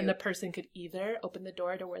balcony. Cute. And the person could either open the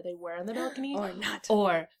door to where they were on the balcony or not,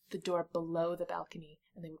 or the door below the balcony,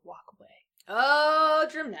 and they would walk away. Oh,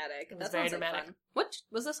 dramatic. It was very dramatic. Fun. What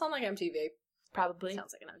was this on like MTV? Probably.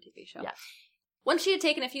 Sounds like an MTV show. Yeah. Once she had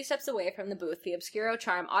taken a few steps away from the booth, the Obscuro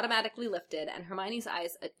charm automatically lifted, and Hermione's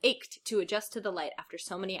eyes ached to adjust to the light after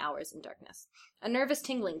so many hours in darkness. A nervous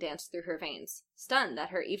tingling danced through her veins, stunned that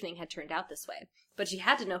her evening had turned out this way. But she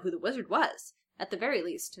had to know who the wizard was, at the very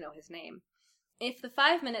least to know his name. If the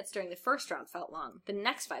 5 minutes during the first round felt long, the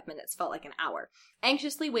next 5 minutes felt like an hour.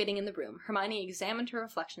 Anxiously waiting in the room, Hermione examined her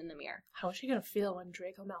reflection in the mirror. How is she going to feel when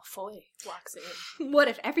Draco Malfoy walks in? What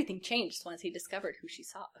if everything changed once he discovered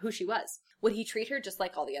who she was? Would he treat her just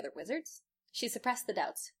like all the other wizards? She suppressed the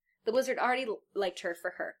doubts. The wizard already liked her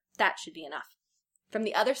for her. That should be enough. From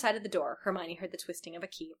the other side of the door, Hermione heard the twisting of a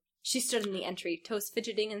key. She stood in the entry, toes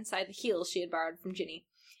fidgeting inside the heels she had borrowed from Ginny.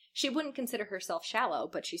 She wouldn't consider herself shallow,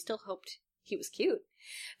 but she still hoped he was cute.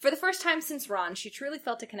 For the first time since Ron, she truly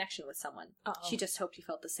felt a connection with someone. Uh-oh. She just hoped he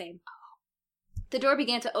felt the same. The door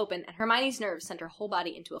began to open, and Hermione's nerves sent her whole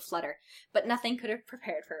body into a flutter, but nothing could have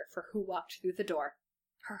prepared her for who walked through the door.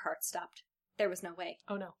 Her heart stopped. There was no way.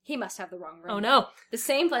 Oh no. He must have the wrong room. Oh no. The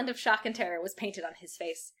same blend of shock and terror was painted on his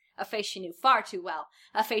face. A face she knew far too well.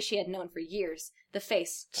 A face she had known for years. The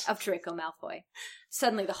face of Draco Malfoy.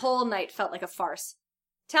 Suddenly, the whole night felt like a farce.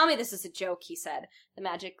 "Tell me this is a joke," he said. The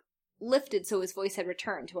magic lifted so his voice had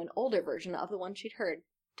returned to an older version of the one she'd heard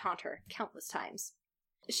taunt her countless times.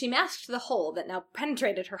 She masked the hole that now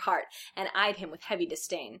penetrated her heart and eyed him with heavy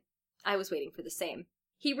disdain. I was waiting for the same.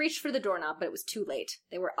 He reached for the doorknob, but it was too late.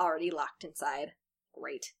 They were already locked inside.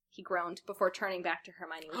 Great, he groaned, before turning back to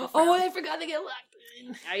Hermione with a frown. Oh, I forgot to get locked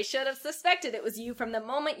in. I should have suspected it was you from the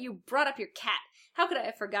moment you brought up your cat. How could I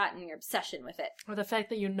have forgotten your obsession with it? Or the fact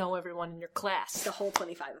that you know everyone in your class. The whole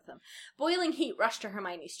 25 of them. Boiling heat rushed to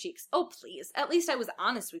Hermione's cheeks. "Oh, please, at least I was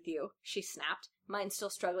honest with you," she snapped, mind still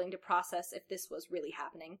struggling to process if this was really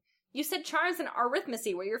happening. "You said charms and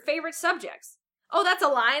arithmetic were your favorite subjects." "Oh, that's a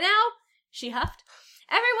lie now?" she huffed.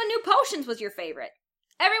 "Everyone knew potions was your favorite.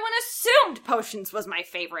 Everyone assumed potions was my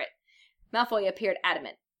favorite." Malfoy appeared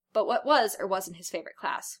adamant, but what was or wasn't his favorite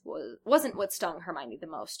class wasn't what stung Hermione the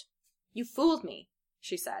most. "You fooled me,"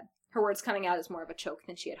 she said, her words coming out as more of a choke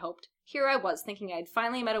than she had hoped. Here I was, thinking I had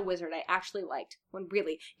finally met a wizard I actually liked, when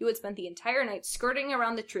really, you had spent the entire night skirting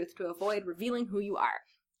around the truth to avoid revealing who you are.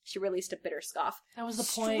 She released a bitter scoff. That was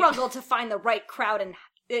the point. Struggled to find the right crowd and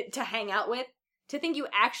to hang out with? To think you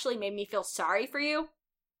actually made me feel sorry for you?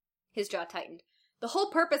 His jaw tightened. "The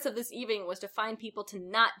whole purpose of this evening was to find people to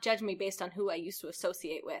not judge me based on who I used to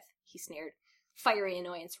associate with," he sneered, fiery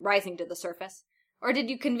annoyance rising to the surface. "Or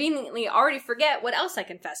did you conveniently already forget what else I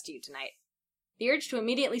confessed to you tonight?" The urge to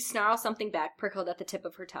immediately snarl something back prickled at the tip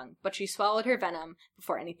of her tongue, but she swallowed her venom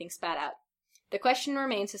before anything spat out. The question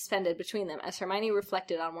remained suspended between them as Hermione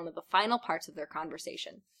reflected on one of the final parts of their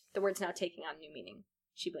conversation, the words now taking on new meaning.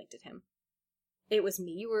 She blinked at him. "It was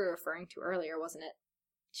me you were referring to earlier, wasn't it?"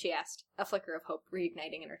 she asked, a flicker of hope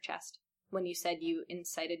reigniting in her chest, "when you said you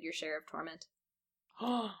incited your share of torment."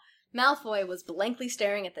 Malfoy was blankly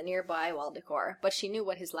staring at the nearby wall decor, but she knew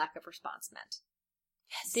what his lack of response meant.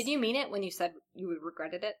 "Yes. Did you mean it when you said you would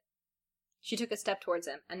regretted it?" She took a step towards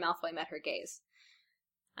him, and Malfoy met her gaze.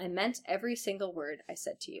 "I meant every single word I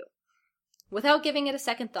said to you." Without giving it a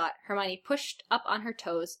second thought, Hermione pushed up on her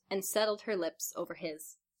toes and settled her lips over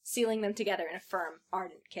his, sealing them together in a firm,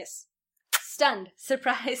 ardent kiss. Stunned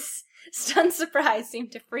surprise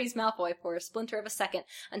seemed to freeze Malfoy for a splinter of a second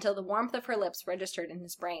until the warmth of her lips registered in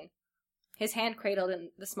his brain. His hand cradled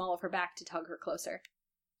in the small of her back to tug her closer.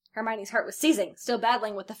 Hermione's heart was seizing, still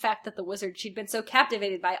battling with the fact that the wizard she'd been so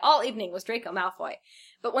captivated by all evening was Draco Malfoy.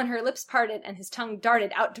 But when her lips parted and his tongue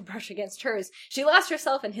darted out to brush against hers, she lost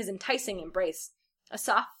herself in his enticing embrace. A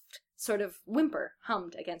soft sort of whimper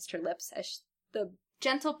hummed against her lips as the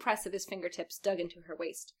gentle press of his fingertips dug into her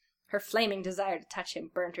waist. Her flaming desire to touch him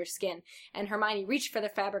burned her skin, and Hermione reached for the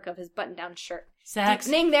fabric of his button-down shirt,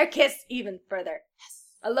 deepening their kiss even further. Yes.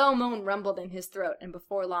 A low moan rumbled in his throat, and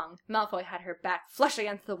before long, Malfoy had her back flush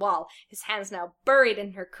against the wall, his hands now buried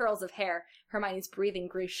in her curls of hair. Hermione's breathing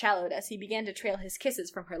grew shallowed as he began to trail his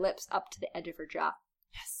kisses from her lips up to the edge of her jaw.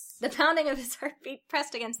 Yes. The pounding of his heartbeat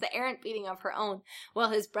pressed against the errant beating of her own,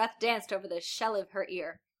 while his breath danced over the shell of her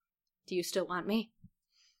ear. "Do you still want me?"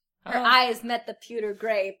 Her eyes met the pewter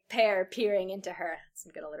gray pair peering into her.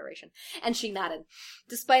 Some good alliteration. And she nodded.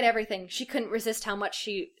 Despite everything, she couldn't resist how much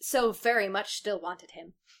she so very much still wanted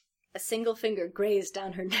him. A single finger grazed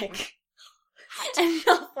down her neck. And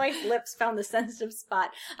Malfoy's lips found the sensitive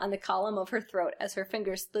spot on the column of her throat as her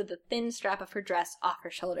fingers slid the thin strap of her dress off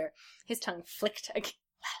her shoulder. His tongue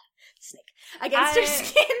snake against her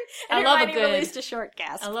skin, and Hermione released a short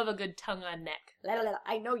gasp. I love a good tongue on neck.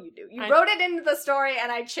 I know you do. You wrote it into the story,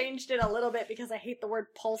 and I changed it a little bit because I hate the word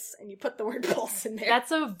pulse, and you put the word pulse in there.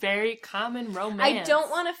 That's a very common romance. I don't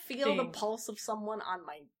want to feel the pulse of someone on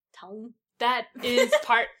my tongue. That is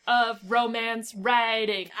part of romance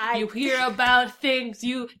writing. You hear about things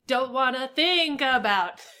you don't want to think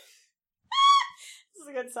about. This is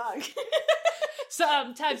a good song.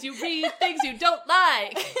 Sometimes you read things you don't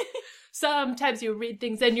like. Sometimes you read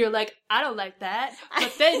things and you're like, I don't like that.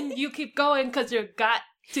 But then you keep going because you've got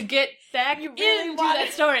to get back into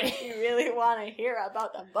that story. You really want to hear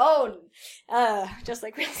about the bone. Just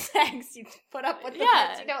like real sex, you put up with the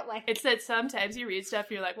parts you don't like. It's that sometimes you read stuff,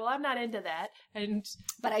 you're like, well, I'm not into that.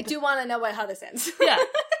 But I do want to know how this ends. Yeah.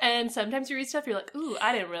 And sometimes you read stuff, you're like, ooh,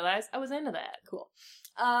 I didn't realize I was into that. Cool.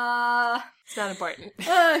 It's not important.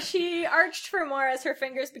 She arched for more as her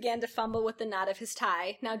fingers began to fumble with the knot of his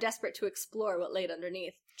tie, now desperate to explore what laid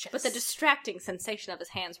underneath. Yes. But the distracting sensation of his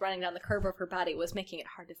hands running down the curve of her body was making it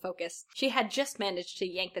hard to focus. She had just managed to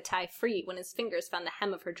yank the tie free when his fingers found the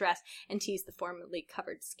hem of her dress and teased the formerly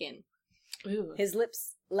covered skin. Ooh. His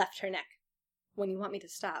lips left her neck. When you want me to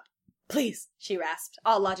stop? Please, she rasped,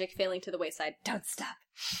 all logic failing to the wayside. Don't stop.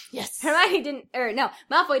 Yes.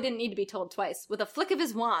 Malfoy didn't need to be told twice. With a flick of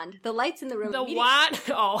his wand, the lights in the room... The wand?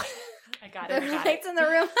 Oh, I got it. The lights in the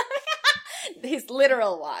room... His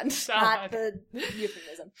literal wand, not the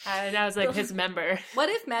euphemism. And I was like, his member. What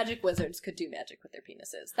if magic wizards could do magic with their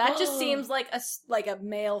penises? That just seems like a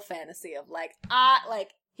male fantasy of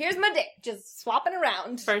here's my dick, just swapping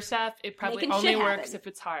around. First off, it probably only works if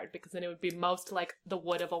it's hard, because then it would be most like the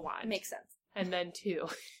wood of a wand. Makes sense. And then 2,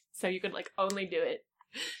 so you could only do it.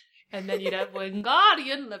 And then you'd have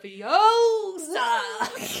Wingardium Leviosa!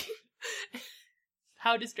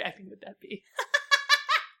 How distracting would that be?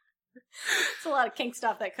 It's a lot of kink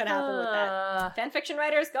stuff that could happen with that. Fanfiction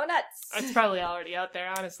writers, go nuts! It's probably already out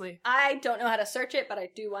there, honestly. I don't know how to search it, but I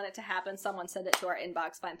do want it to happen. Someone send it to our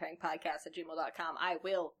inbox, finepairingpodcast@gmail.com. I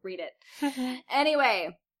will read it.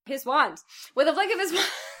 Anyway, his wand. With a flick of his wand,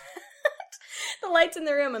 the lights in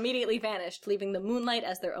the room immediately vanished, leaving the moonlight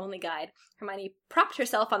as their only guide. Hermione propped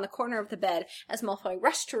herself on the corner of the bed as Malfoy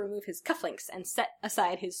rushed to remove his cufflinks and set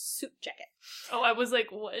aside his suit jacket. Oh, I was like,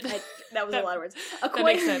 what? That was a lot of words. That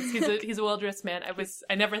makes sense. He's a well-dressed man.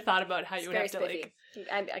 I never thought about how you would have to spiffy.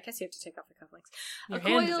 I guess you have to take off the cufflinks. A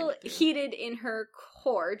coil heated in her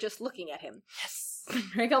core just looking at him. Yes.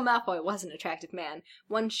 Draco Malfoy was an attractive man,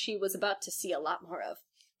 one she was about to see a lot more of.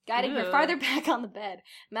 Guiding her farther back on the bed,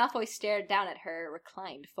 Malfoy stared down at her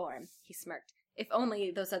reclined form. He smirked. If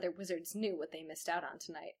only those other wizards knew what they missed out on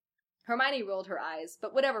tonight. Hermione rolled her eyes,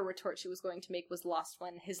 but whatever retort she was going to make was lost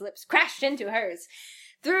when his lips crashed into hers.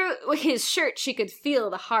 Through his shirt, she could feel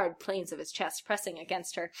the hard planes of his chest pressing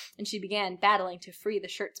against her, and she began battling to free the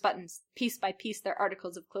shirt's buttons. Piece by piece, their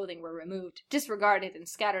articles of clothing were removed, disregarded, and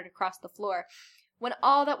scattered across the floor. When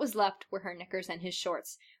all that was left were her knickers and his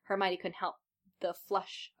shorts, Hermione couldn't help the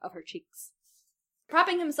flush of her cheeks.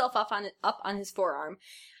 Propping himself up on his forearm,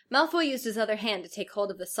 Malfoy used his other hand to take hold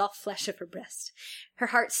of the soft flesh of her breast. Her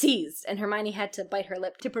heart seized, and Hermione had to bite her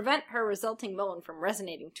lip to prevent her resulting moan from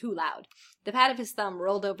resonating too loud. The pad of his thumb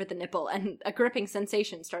rolled over the nipple, and a gripping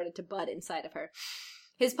sensation started to bud inside of her.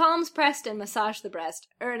 His palms pressed and massaged the breast,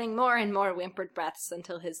 earning more and more whimpered breaths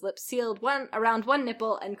until his lips sealed around one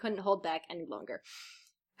nipple and couldn't hold back any longer.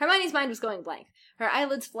 Hermione's mind was going blank. Her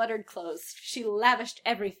eyelids fluttered closed. She lavished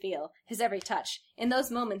every feel, his every touch. In those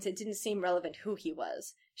moments, it didn't seem relevant who he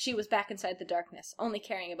was. She was back inside the darkness, only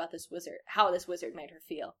caring about how this wizard made her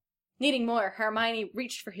feel. Needing more, Hermione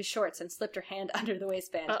reached for his shorts and slipped her hand under the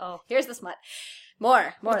waistband. Uh-oh. Here's the smut.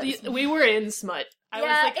 More. We were in smut.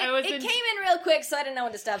 It came in real quick, so I didn't know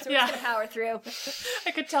when to stop, so we're just gonna power through.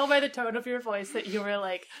 I could tell by the tone of your voice that you were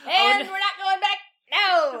like, and we're not going back!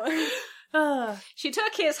 No! She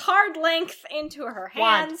took his hard length into her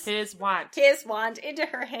hands. His wand. His wand,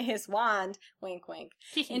 wink wink,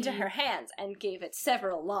 into her hands and gave it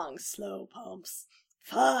several long, slow pumps.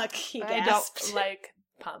 Fuck, he gasped. I don't like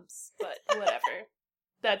pumps, but whatever.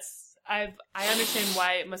 I understand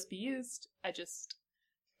why it must be used. I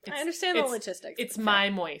understand the logistics. It's my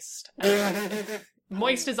moist.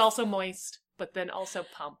 Moist is also moist, but then also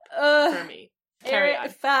pump for me. Carry on.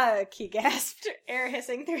 Fuck, he gasped, air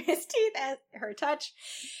hissing through his teeth at her touch.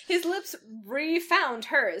 His lips refound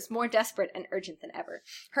hers, more desperate and urgent than ever.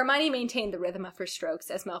 Hermione maintained the rhythm of her strokes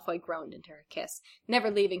as Malfoy groaned into her kiss, never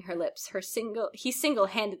leaving her lips. He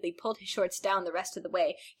single-handedly pulled his shorts down the rest of the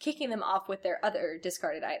way, kicking them off with their other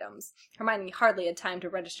discarded items. Hermione hardly had time to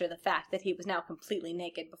register the fact that he was now completely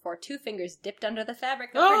naked before 2 fingers dipped under the fabric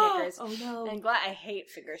of her knickers. Oh no. And I hate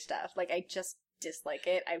finger stuff. Like, I just dislike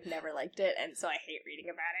it. I've never liked it, and so I hate reading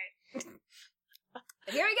about it.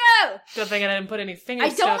 Here we go! Good thing I didn't put any finger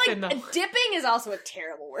stuff in the... Dipping is also a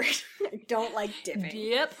terrible word. I don't like dipping.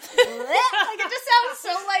 Dip. Like, it just sounds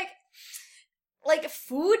so, like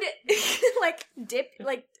food. Like, dip,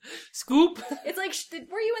 like... Scoop? It's like,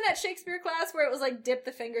 were you in that Shakespeare class where it was like, dip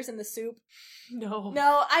the fingers in the soup? No.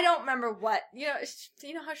 No, I don't remember what. You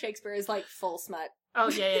know how Shakespeare is, like, full smut? Oh,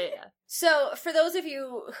 yeah. So, for those of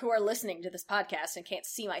you who are listening to this podcast and can't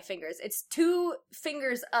see my fingers, it's 2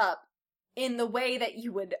 fingers up in the way that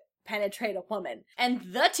you would penetrate a woman.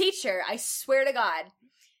 And the teacher, I swear to God,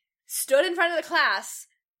 stood in front of the class,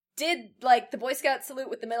 did, like, the Boy Scout salute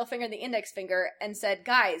with the middle finger and the index finger, and said,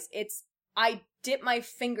 guys, I dip my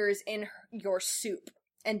fingers in your soup.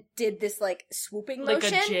 And did this, like, swooping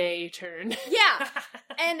motion. Like a J turn. Yeah.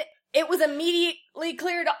 And it was immediately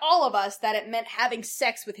clear to all of us that it meant having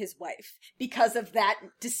sex with his wife because of that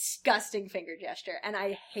disgusting finger gesture, and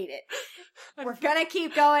I hate it. We're gonna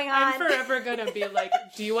keep going on. I'm forever gonna be like,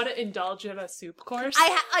 do you want to indulge in a soup course?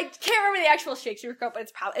 I can't remember the actual Shakespeare quote,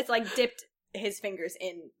 but it's like dipped his fingers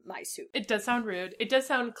in my soup. It does sound rude. It does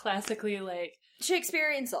sound classically like... Shakespeare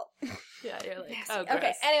insult. Yeah, you're like, Nasty. oh, gross.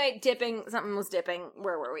 Okay, anyway, dipping. Something was dipping.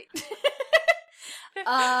 Where were we?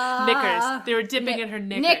 Knickers. They were dipping in her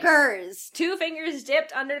knickers. Knickers. 2 fingers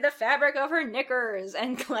dipped under the fabric of her knickers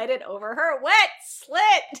and glided over her wet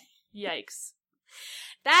slit. Yikes.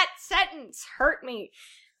 That sentence hurt me.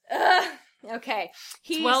 Ugh. Okay.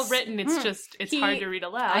 It's well written, it's just, it's hard to read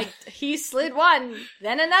aloud. He slid one,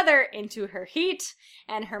 then another into her heat,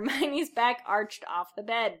 and Hermione's back arched off the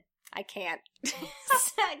bed. I can't.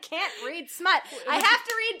 I can't read smut. I have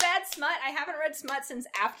to read bad smut. I haven't read smut since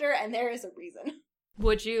after, and there is a reason.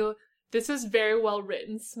 Would you... This is very well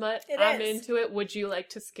written smut. I'm into it. Would you like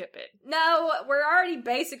to skip it? No, we're already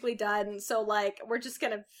basically done, so, like, we're just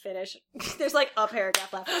gonna finish. There's, like, a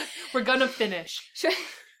paragraph left. We're gonna finish.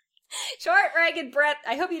 Short, ragged breath.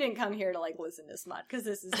 I hope you didn't come here to, like, listen to smut, because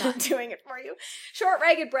this is not doing it for you. Short,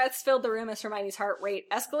 ragged breaths filled the room as Hermione's heart rate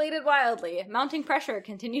escalated wildly. Mounting pressure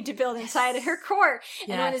continued to build inside her core,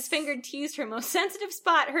 and when his finger teased her most sensitive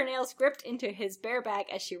spot, her nails gripped into his bare back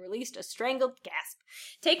as she released a strangled gasp.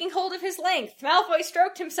 Taking hold of his length, Malfoy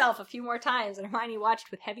stroked himself a few more times, and Hermione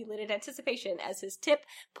watched with heavy-lidded anticipation as his tip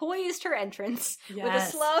poised her entrance. With a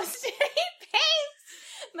slow, steady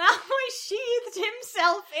pace, Malfoy sheathed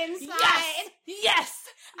himself inside. Yes!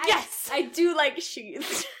 I do like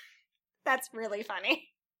sheathed. That's really funny.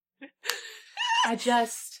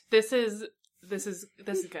 This is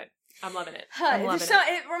good. I'm loving it. I'm loving it.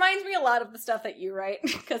 It reminds me a lot of the stuff that you write,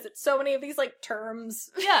 because it's so many of these, like, terms.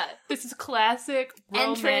 Yeah, this is classic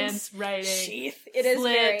romance writing. Sheath. It is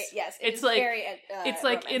very, yes. It's like, very, it's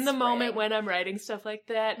like in the moment when I'm writing stuff like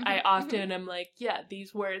that, I often am like, yeah,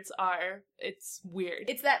 these words are, it's weird.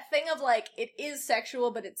 It's that thing of, like, it is sexual,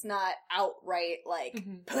 but it's not outright, like,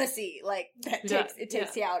 pussy. Like, it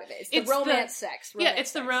takes you out of it. It's the romance sex.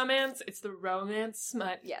 It's the romance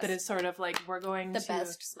smut that is sort of like, the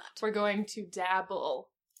best smut. We're going to dabble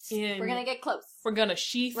in... We're gonna get close. We're gonna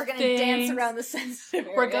sheath We're gonna things. dance around the sensitive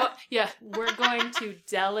area. We're going to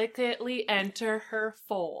delicately enter her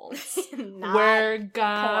folds. We're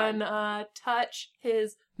gonna touch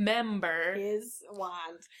his member. His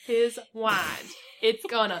wand. It's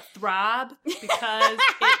gonna throb because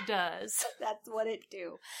it does. That's what it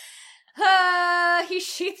do. He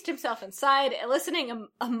sheathed himself inside, eliciting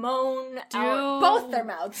a moan out both their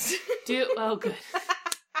mouths. Oh, good.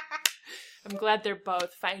 I'm glad they're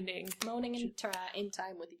both finding... Moaning in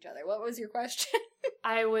time with each other. What was your question?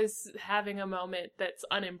 I was having a moment that's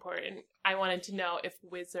unimportant. I wanted to know if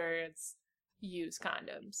wizards use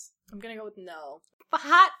condoms. I'm gonna go with no.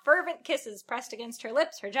 Hot, fervent kisses pressed against her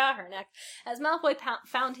lips, her jaw, her neck, as Malfoy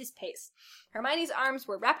found his pace. Hermione's arms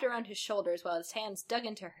were wrapped around his shoulders while his hands dug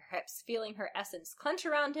into her hips, feeling her essence clench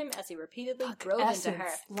around him as he repeatedly drove into her.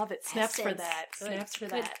 Love it. Snaps for that. Snaps for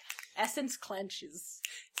that. Essence clenches.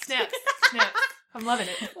 Snaps. I'm loving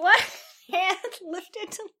it. One hand lifted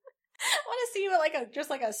to... I want to see you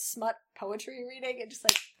like a smut poetry reading and just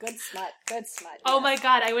like, good smut. Oh my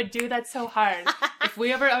god, I would do that so hard. If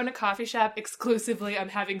we ever own a coffee shop exclusively, I'm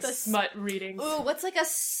having smut readings. Ooh, what's like a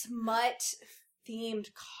smut themed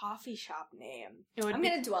coffee shop name. It would I'm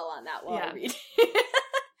going to dwell on that while I read. I'm going to dwell on that while I read.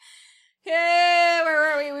 Yeah, where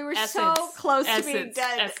were we? We were so close to being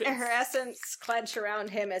dead. Her essence clenched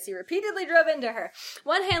around him as he repeatedly drove into her.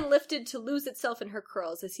 One hand lifted to lose itself in her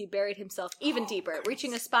curls as he buried himself even deeper,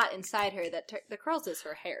 reaching a spot inside her that the curls is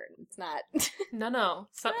her hair. It's not. No.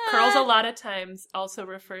 Curls a lot of times also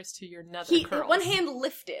refers to your nether curls. One hand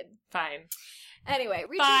lifted. Fine. Anyway,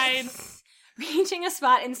 reaching a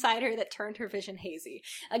spot inside her that turned her vision hazy.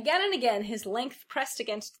 Again and again, his length pressed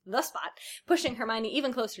against the spot, pushing Hermione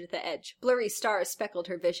even closer to the edge. Blurry stars speckled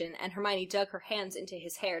her vision, and Hermione dug her hands into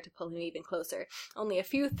his hair to pull him even closer. Only a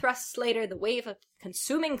few thrusts later, the wave of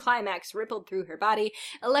consuming climax rippled through her body,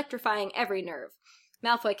 electrifying every nerve.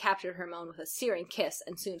 Malfoy captured her moan with a searing kiss,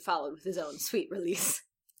 and soon followed with his own sweet release.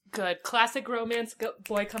 Good. Classic romance.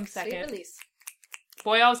 Boy comes second. Sweet release.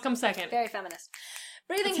 Boy always comes second. Very feminist.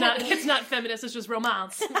 Breathing heavy. It's not feminist, it's just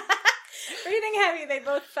romance. Breathing heavy, they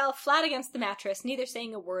both fell flat against the mattress, neither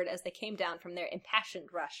saying a word as they came down from their impassioned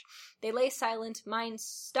rush. They lay silent, minds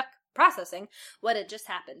stuck processing what had just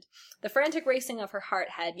happened. The frantic racing of her heart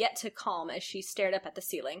had yet to calm as she stared up at the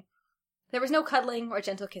ceiling. There was no cuddling or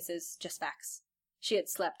gentle kisses, just facts. She had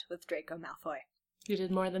slept with Draco Malfoy. You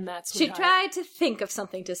did more than that, sweetheart. She tried to think of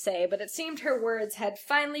something to say, but it seemed her words had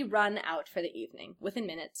finally run out for the evening. Within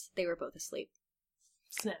minutes, they were both asleep.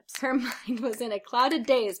 Snaps. Her mind was in a clouded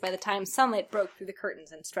daze by the time sunlight broke through the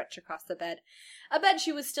curtains and stretched across the bed. A bed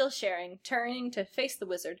she was still sharing. Turning to face the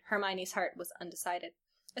wizard, Hermione's heart was undecided.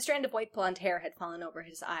 A strand of white blonde hair had fallen over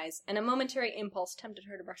his eyes, and a momentary impulse tempted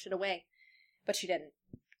her to brush it away. But she didn't.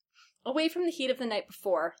 Away from the heat of the night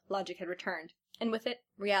before, logic had returned, and with it,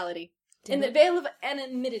 reality. In the veil of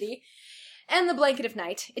anonymity and the blanket of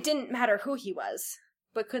night, it didn't matter who he was.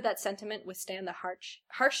 But could that sentiment withstand the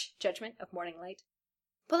harsh judgment of morning light?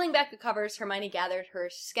 Pulling back the covers, Hermione gathered her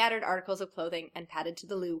scattered articles of clothing and padded to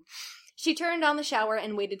the loo. She turned on the shower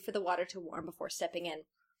and waited for the water to warm before stepping in.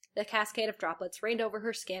 The cascade of droplets rained over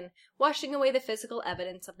her skin, washing away the physical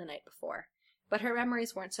evidence of the night before. But her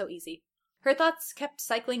memories weren't so easy. Her thoughts kept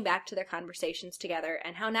cycling back to their conversations together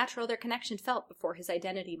and how natural their connection felt before his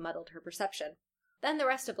identity muddled her perception. Then the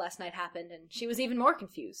rest of last night happened, and she was even more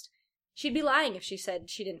confused. She'd be lying if she said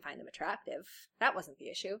she didn't find him attractive. That wasn't the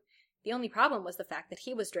issue. The only problem was the fact that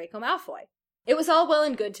he was Draco Malfoy. It was all well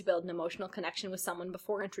and good to build an emotional connection with someone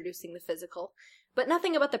before introducing the physical, but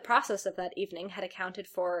nothing about the process of that evening had accounted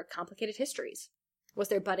for complicated histories. Was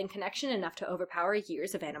their budding connection enough to overpower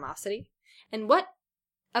years of animosity? And what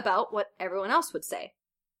about what everyone else would say?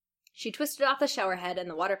 She twisted off the shower head and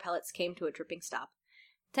the water pellets came to a dripping stop.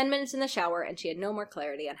 10 minutes in the shower and she had no more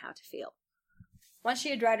clarity on how to feel. Once she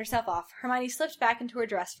had dried herself off, Hermione slipped back into her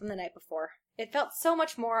dress from the night before. It felt so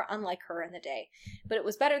much more unlike her in the day, but it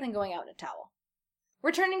was better than going out in a towel.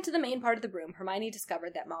 Returning to the main part of the room, Hermione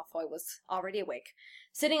discovered that Malfoy was already awake,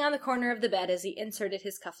 sitting on the corner of the bed as he inserted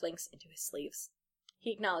his cufflinks into his sleeves.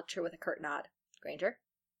 He acknowledged her with a curt nod. Granger?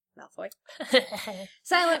 Malfoy?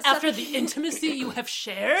 Silence. After the intimacy you have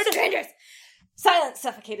shared? Strangers! Silence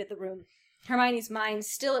suffocated the room. Hermione's mind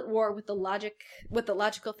still at war with the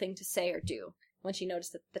logical thing to say or do, when she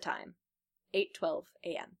noticed the time. 8:12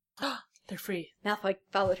 a.m. They're free. Malfoy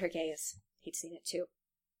followed her gaze. He'd seen it too.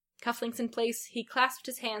 Cufflinks in place, he clasped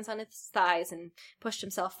his hands on his thighs and pushed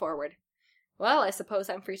himself forward. Well, I suppose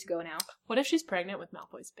I'm free to go now. What if she's pregnant with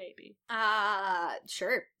Malfoy's baby?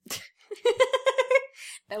 Sure.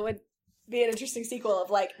 That would be an interesting sequel of,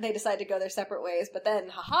 like, they decide to go their separate ways, but then,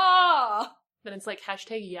 haha! Then it's like,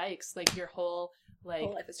 #yikes, like, your whole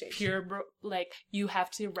life has changed. You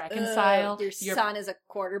have to reconcile. Your son is a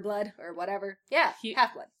quarter blood, or whatever. Yeah,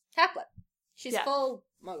 half-blood. Half-blood. She's full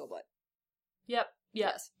Muggle blood. Yep.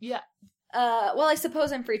 Yes. Yeah. Well, I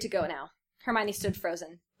suppose I'm free to go now. Hermione stood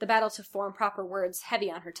frozen, the battle to form proper words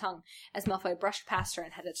heavy on her tongue, as Malfoy brushed past her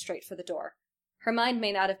and headed straight for the door. Her mind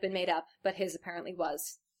may not have been made up, but his apparently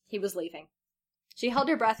was. He was leaving. She held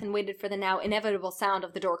her breath and waited for the now inevitable sound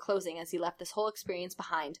of the door closing as he left this whole experience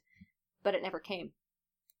behind. But it never came.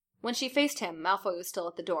 When she faced him, Malfoy was still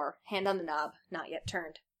at the door, hand on the knob, not yet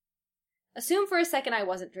turned. Assume for a second I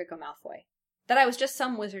wasn't Draco Malfoy. That I was just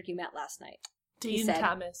some wizard you met last night. Dean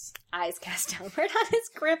Thomas. Eyes cast downward on his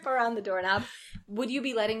grip around the doorknob. Would you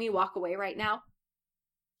be letting me walk away right now?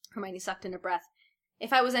 Hermione sucked in a breath.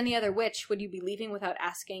 If I was any other witch, would you be leaving without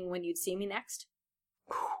asking when you'd see me next?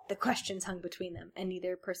 The questions hung between them, and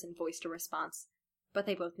neither person voiced a response. But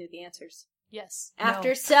they both knew the answers. Yes.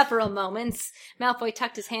 After several moments, Malfoy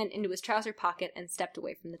tucked his hand into his trouser pocket and stepped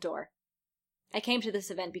away from the door. I came to this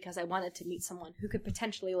event because I wanted to meet someone who could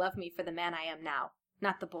potentially love me for the man I am now,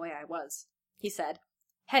 not the boy I was, he said,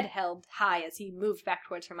 head held high as he moved back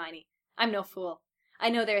towards Hermione. I'm no fool. I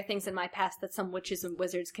know there are things in my past that some witches and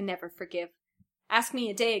wizards can never forgive. Ask me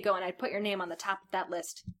a day ago and I'd put your name on the top of that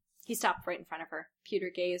list. He stopped right in front of her,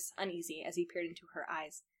 pewter gaze uneasy as he peered into her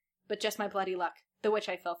eyes. But just my bloody luck. The witch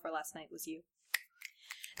I fell for last night was you.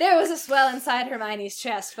 There was a swell inside Hermione's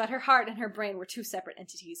chest, but her heart and her brain were two separate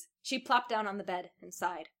entities. She plopped down on the bed and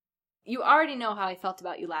sighed. You already know how I felt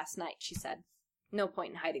about you last night, she said. No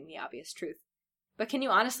point in hiding the obvious truth. But can you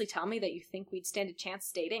honestly tell me that you think we'd stand a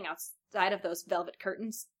chance dating outside of those velvet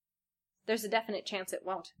curtains? There's a definite chance it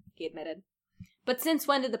won't, he admitted. But since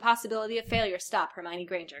when did the possibility of failure stop Hermione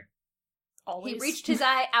Granger? Always. He reached his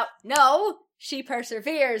eye out. No! She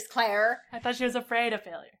perseveres, Claire. I thought she was afraid of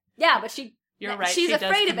failure. Yeah, but You're right. She's she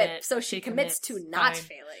afraid of commit. it, so she commits to not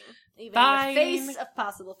failing. Even Fine. in the face of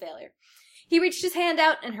possible failure. He reached his hand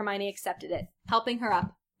out, and Hermione accepted it. Helping her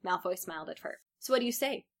up, Malfoy smiled at her. So what do you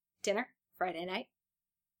say? Dinner? Friday night?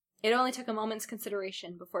 It only took a moment's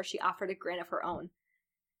consideration before she offered a grin of her own.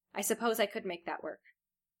 I suppose I could make that work.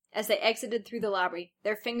 As they exited through the lobby,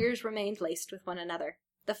 their fingers remained laced with one another.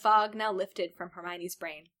 The fog now lifted from Hermione's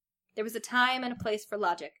brain. There was a time and a place for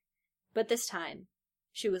logic, but this time,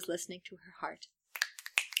 she was listening to her heart.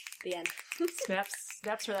 The end.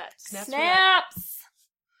 Snaps for that. Snaps! For that.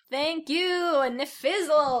 Thank you,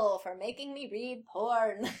 Nifizzle, for making me read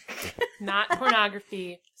porn. Not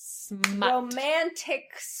pornography. Smut. Romantic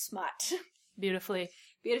smut. Beautifully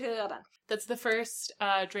well done. That's the first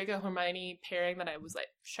Draco Hermione pairing that I was like,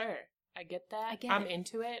 sure, I get that. I'm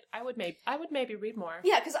into it. I would maybe read more.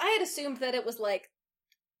 Yeah, because I had assumed that it was like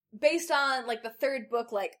based on like the third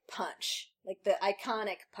book, like Punch, like the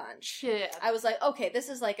iconic Punch. Yeah. I was like, okay, this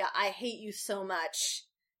is like a I hate you so much.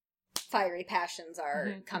 Fiery passions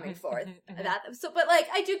are coming forth. But like,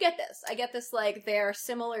 I do get this. I get this, like, they're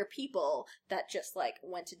similar people that just, like,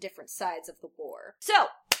 went to different sides of the war. So,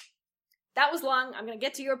 that was long. I'm gonna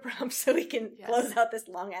get to your prompt so we can close out this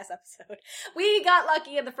long-ass episode. We got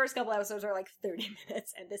lucky and the first couple episodes are, like, 30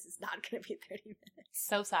 minutes, and this is not gonna be 30 minutes.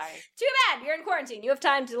 So sorry. Too bad! You're in quarantine. You have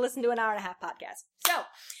time to listen to an hour-and-a-half podcast. So,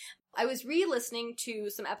 I was re-listening to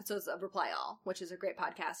some episodes of Reply All, which is a great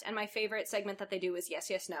podcast, and my favorite segment that they do is Yes,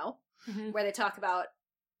 Yes, No, where they talk about,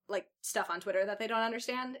 like, stuff on Twitter that they don't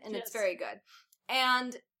understand, and it's very good.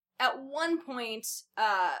 And at one point,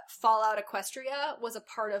 Fallout Equestria was a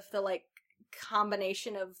part of the, like,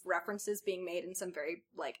 combination of references being made in some very,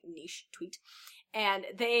 like, niche tweet, and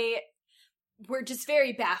they were just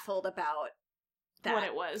very baffled about that. What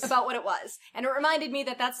it was. About what it was. And it reminded me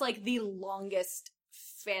that that's, like, the longest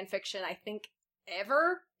fan fiction I think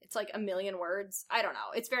ever. It's like 1 million words. I don't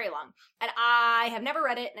know. It's very long. And I have never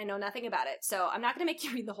read it and I know nothing about it. So I'm not going to make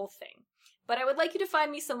you read the whole thing. But I would like you to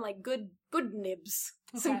find me some like good nibs.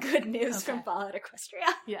 Okay. Some good nibs from Fallout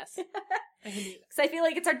Equestria. Yes. I can do that. Because I feel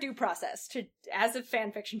like it's our due process to, as a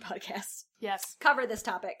fan fiction podcast, cover this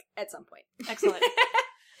topic at some point. Excellent.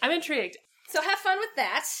 I'm intrigued. So have fun with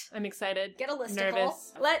that. I'm excited. Get a listicle.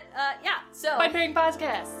 Nervous. So By Pairing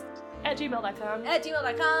Podcast at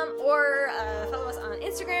gmail.com. Or follow us on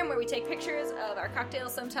Instagram where we take pictures of our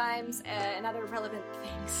cocktails sometimes and other relevant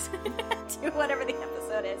things to whatever the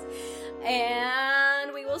episode is.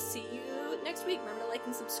 And we will see you next week. Remember to like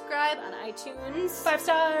and subscribe on iTunes. 5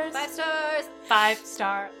 stars. 5 stars.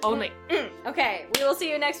 5-star only. Okay, we will see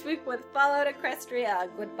you next week with Fallout Equestria.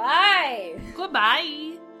 Goodbye.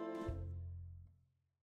 Goodbye.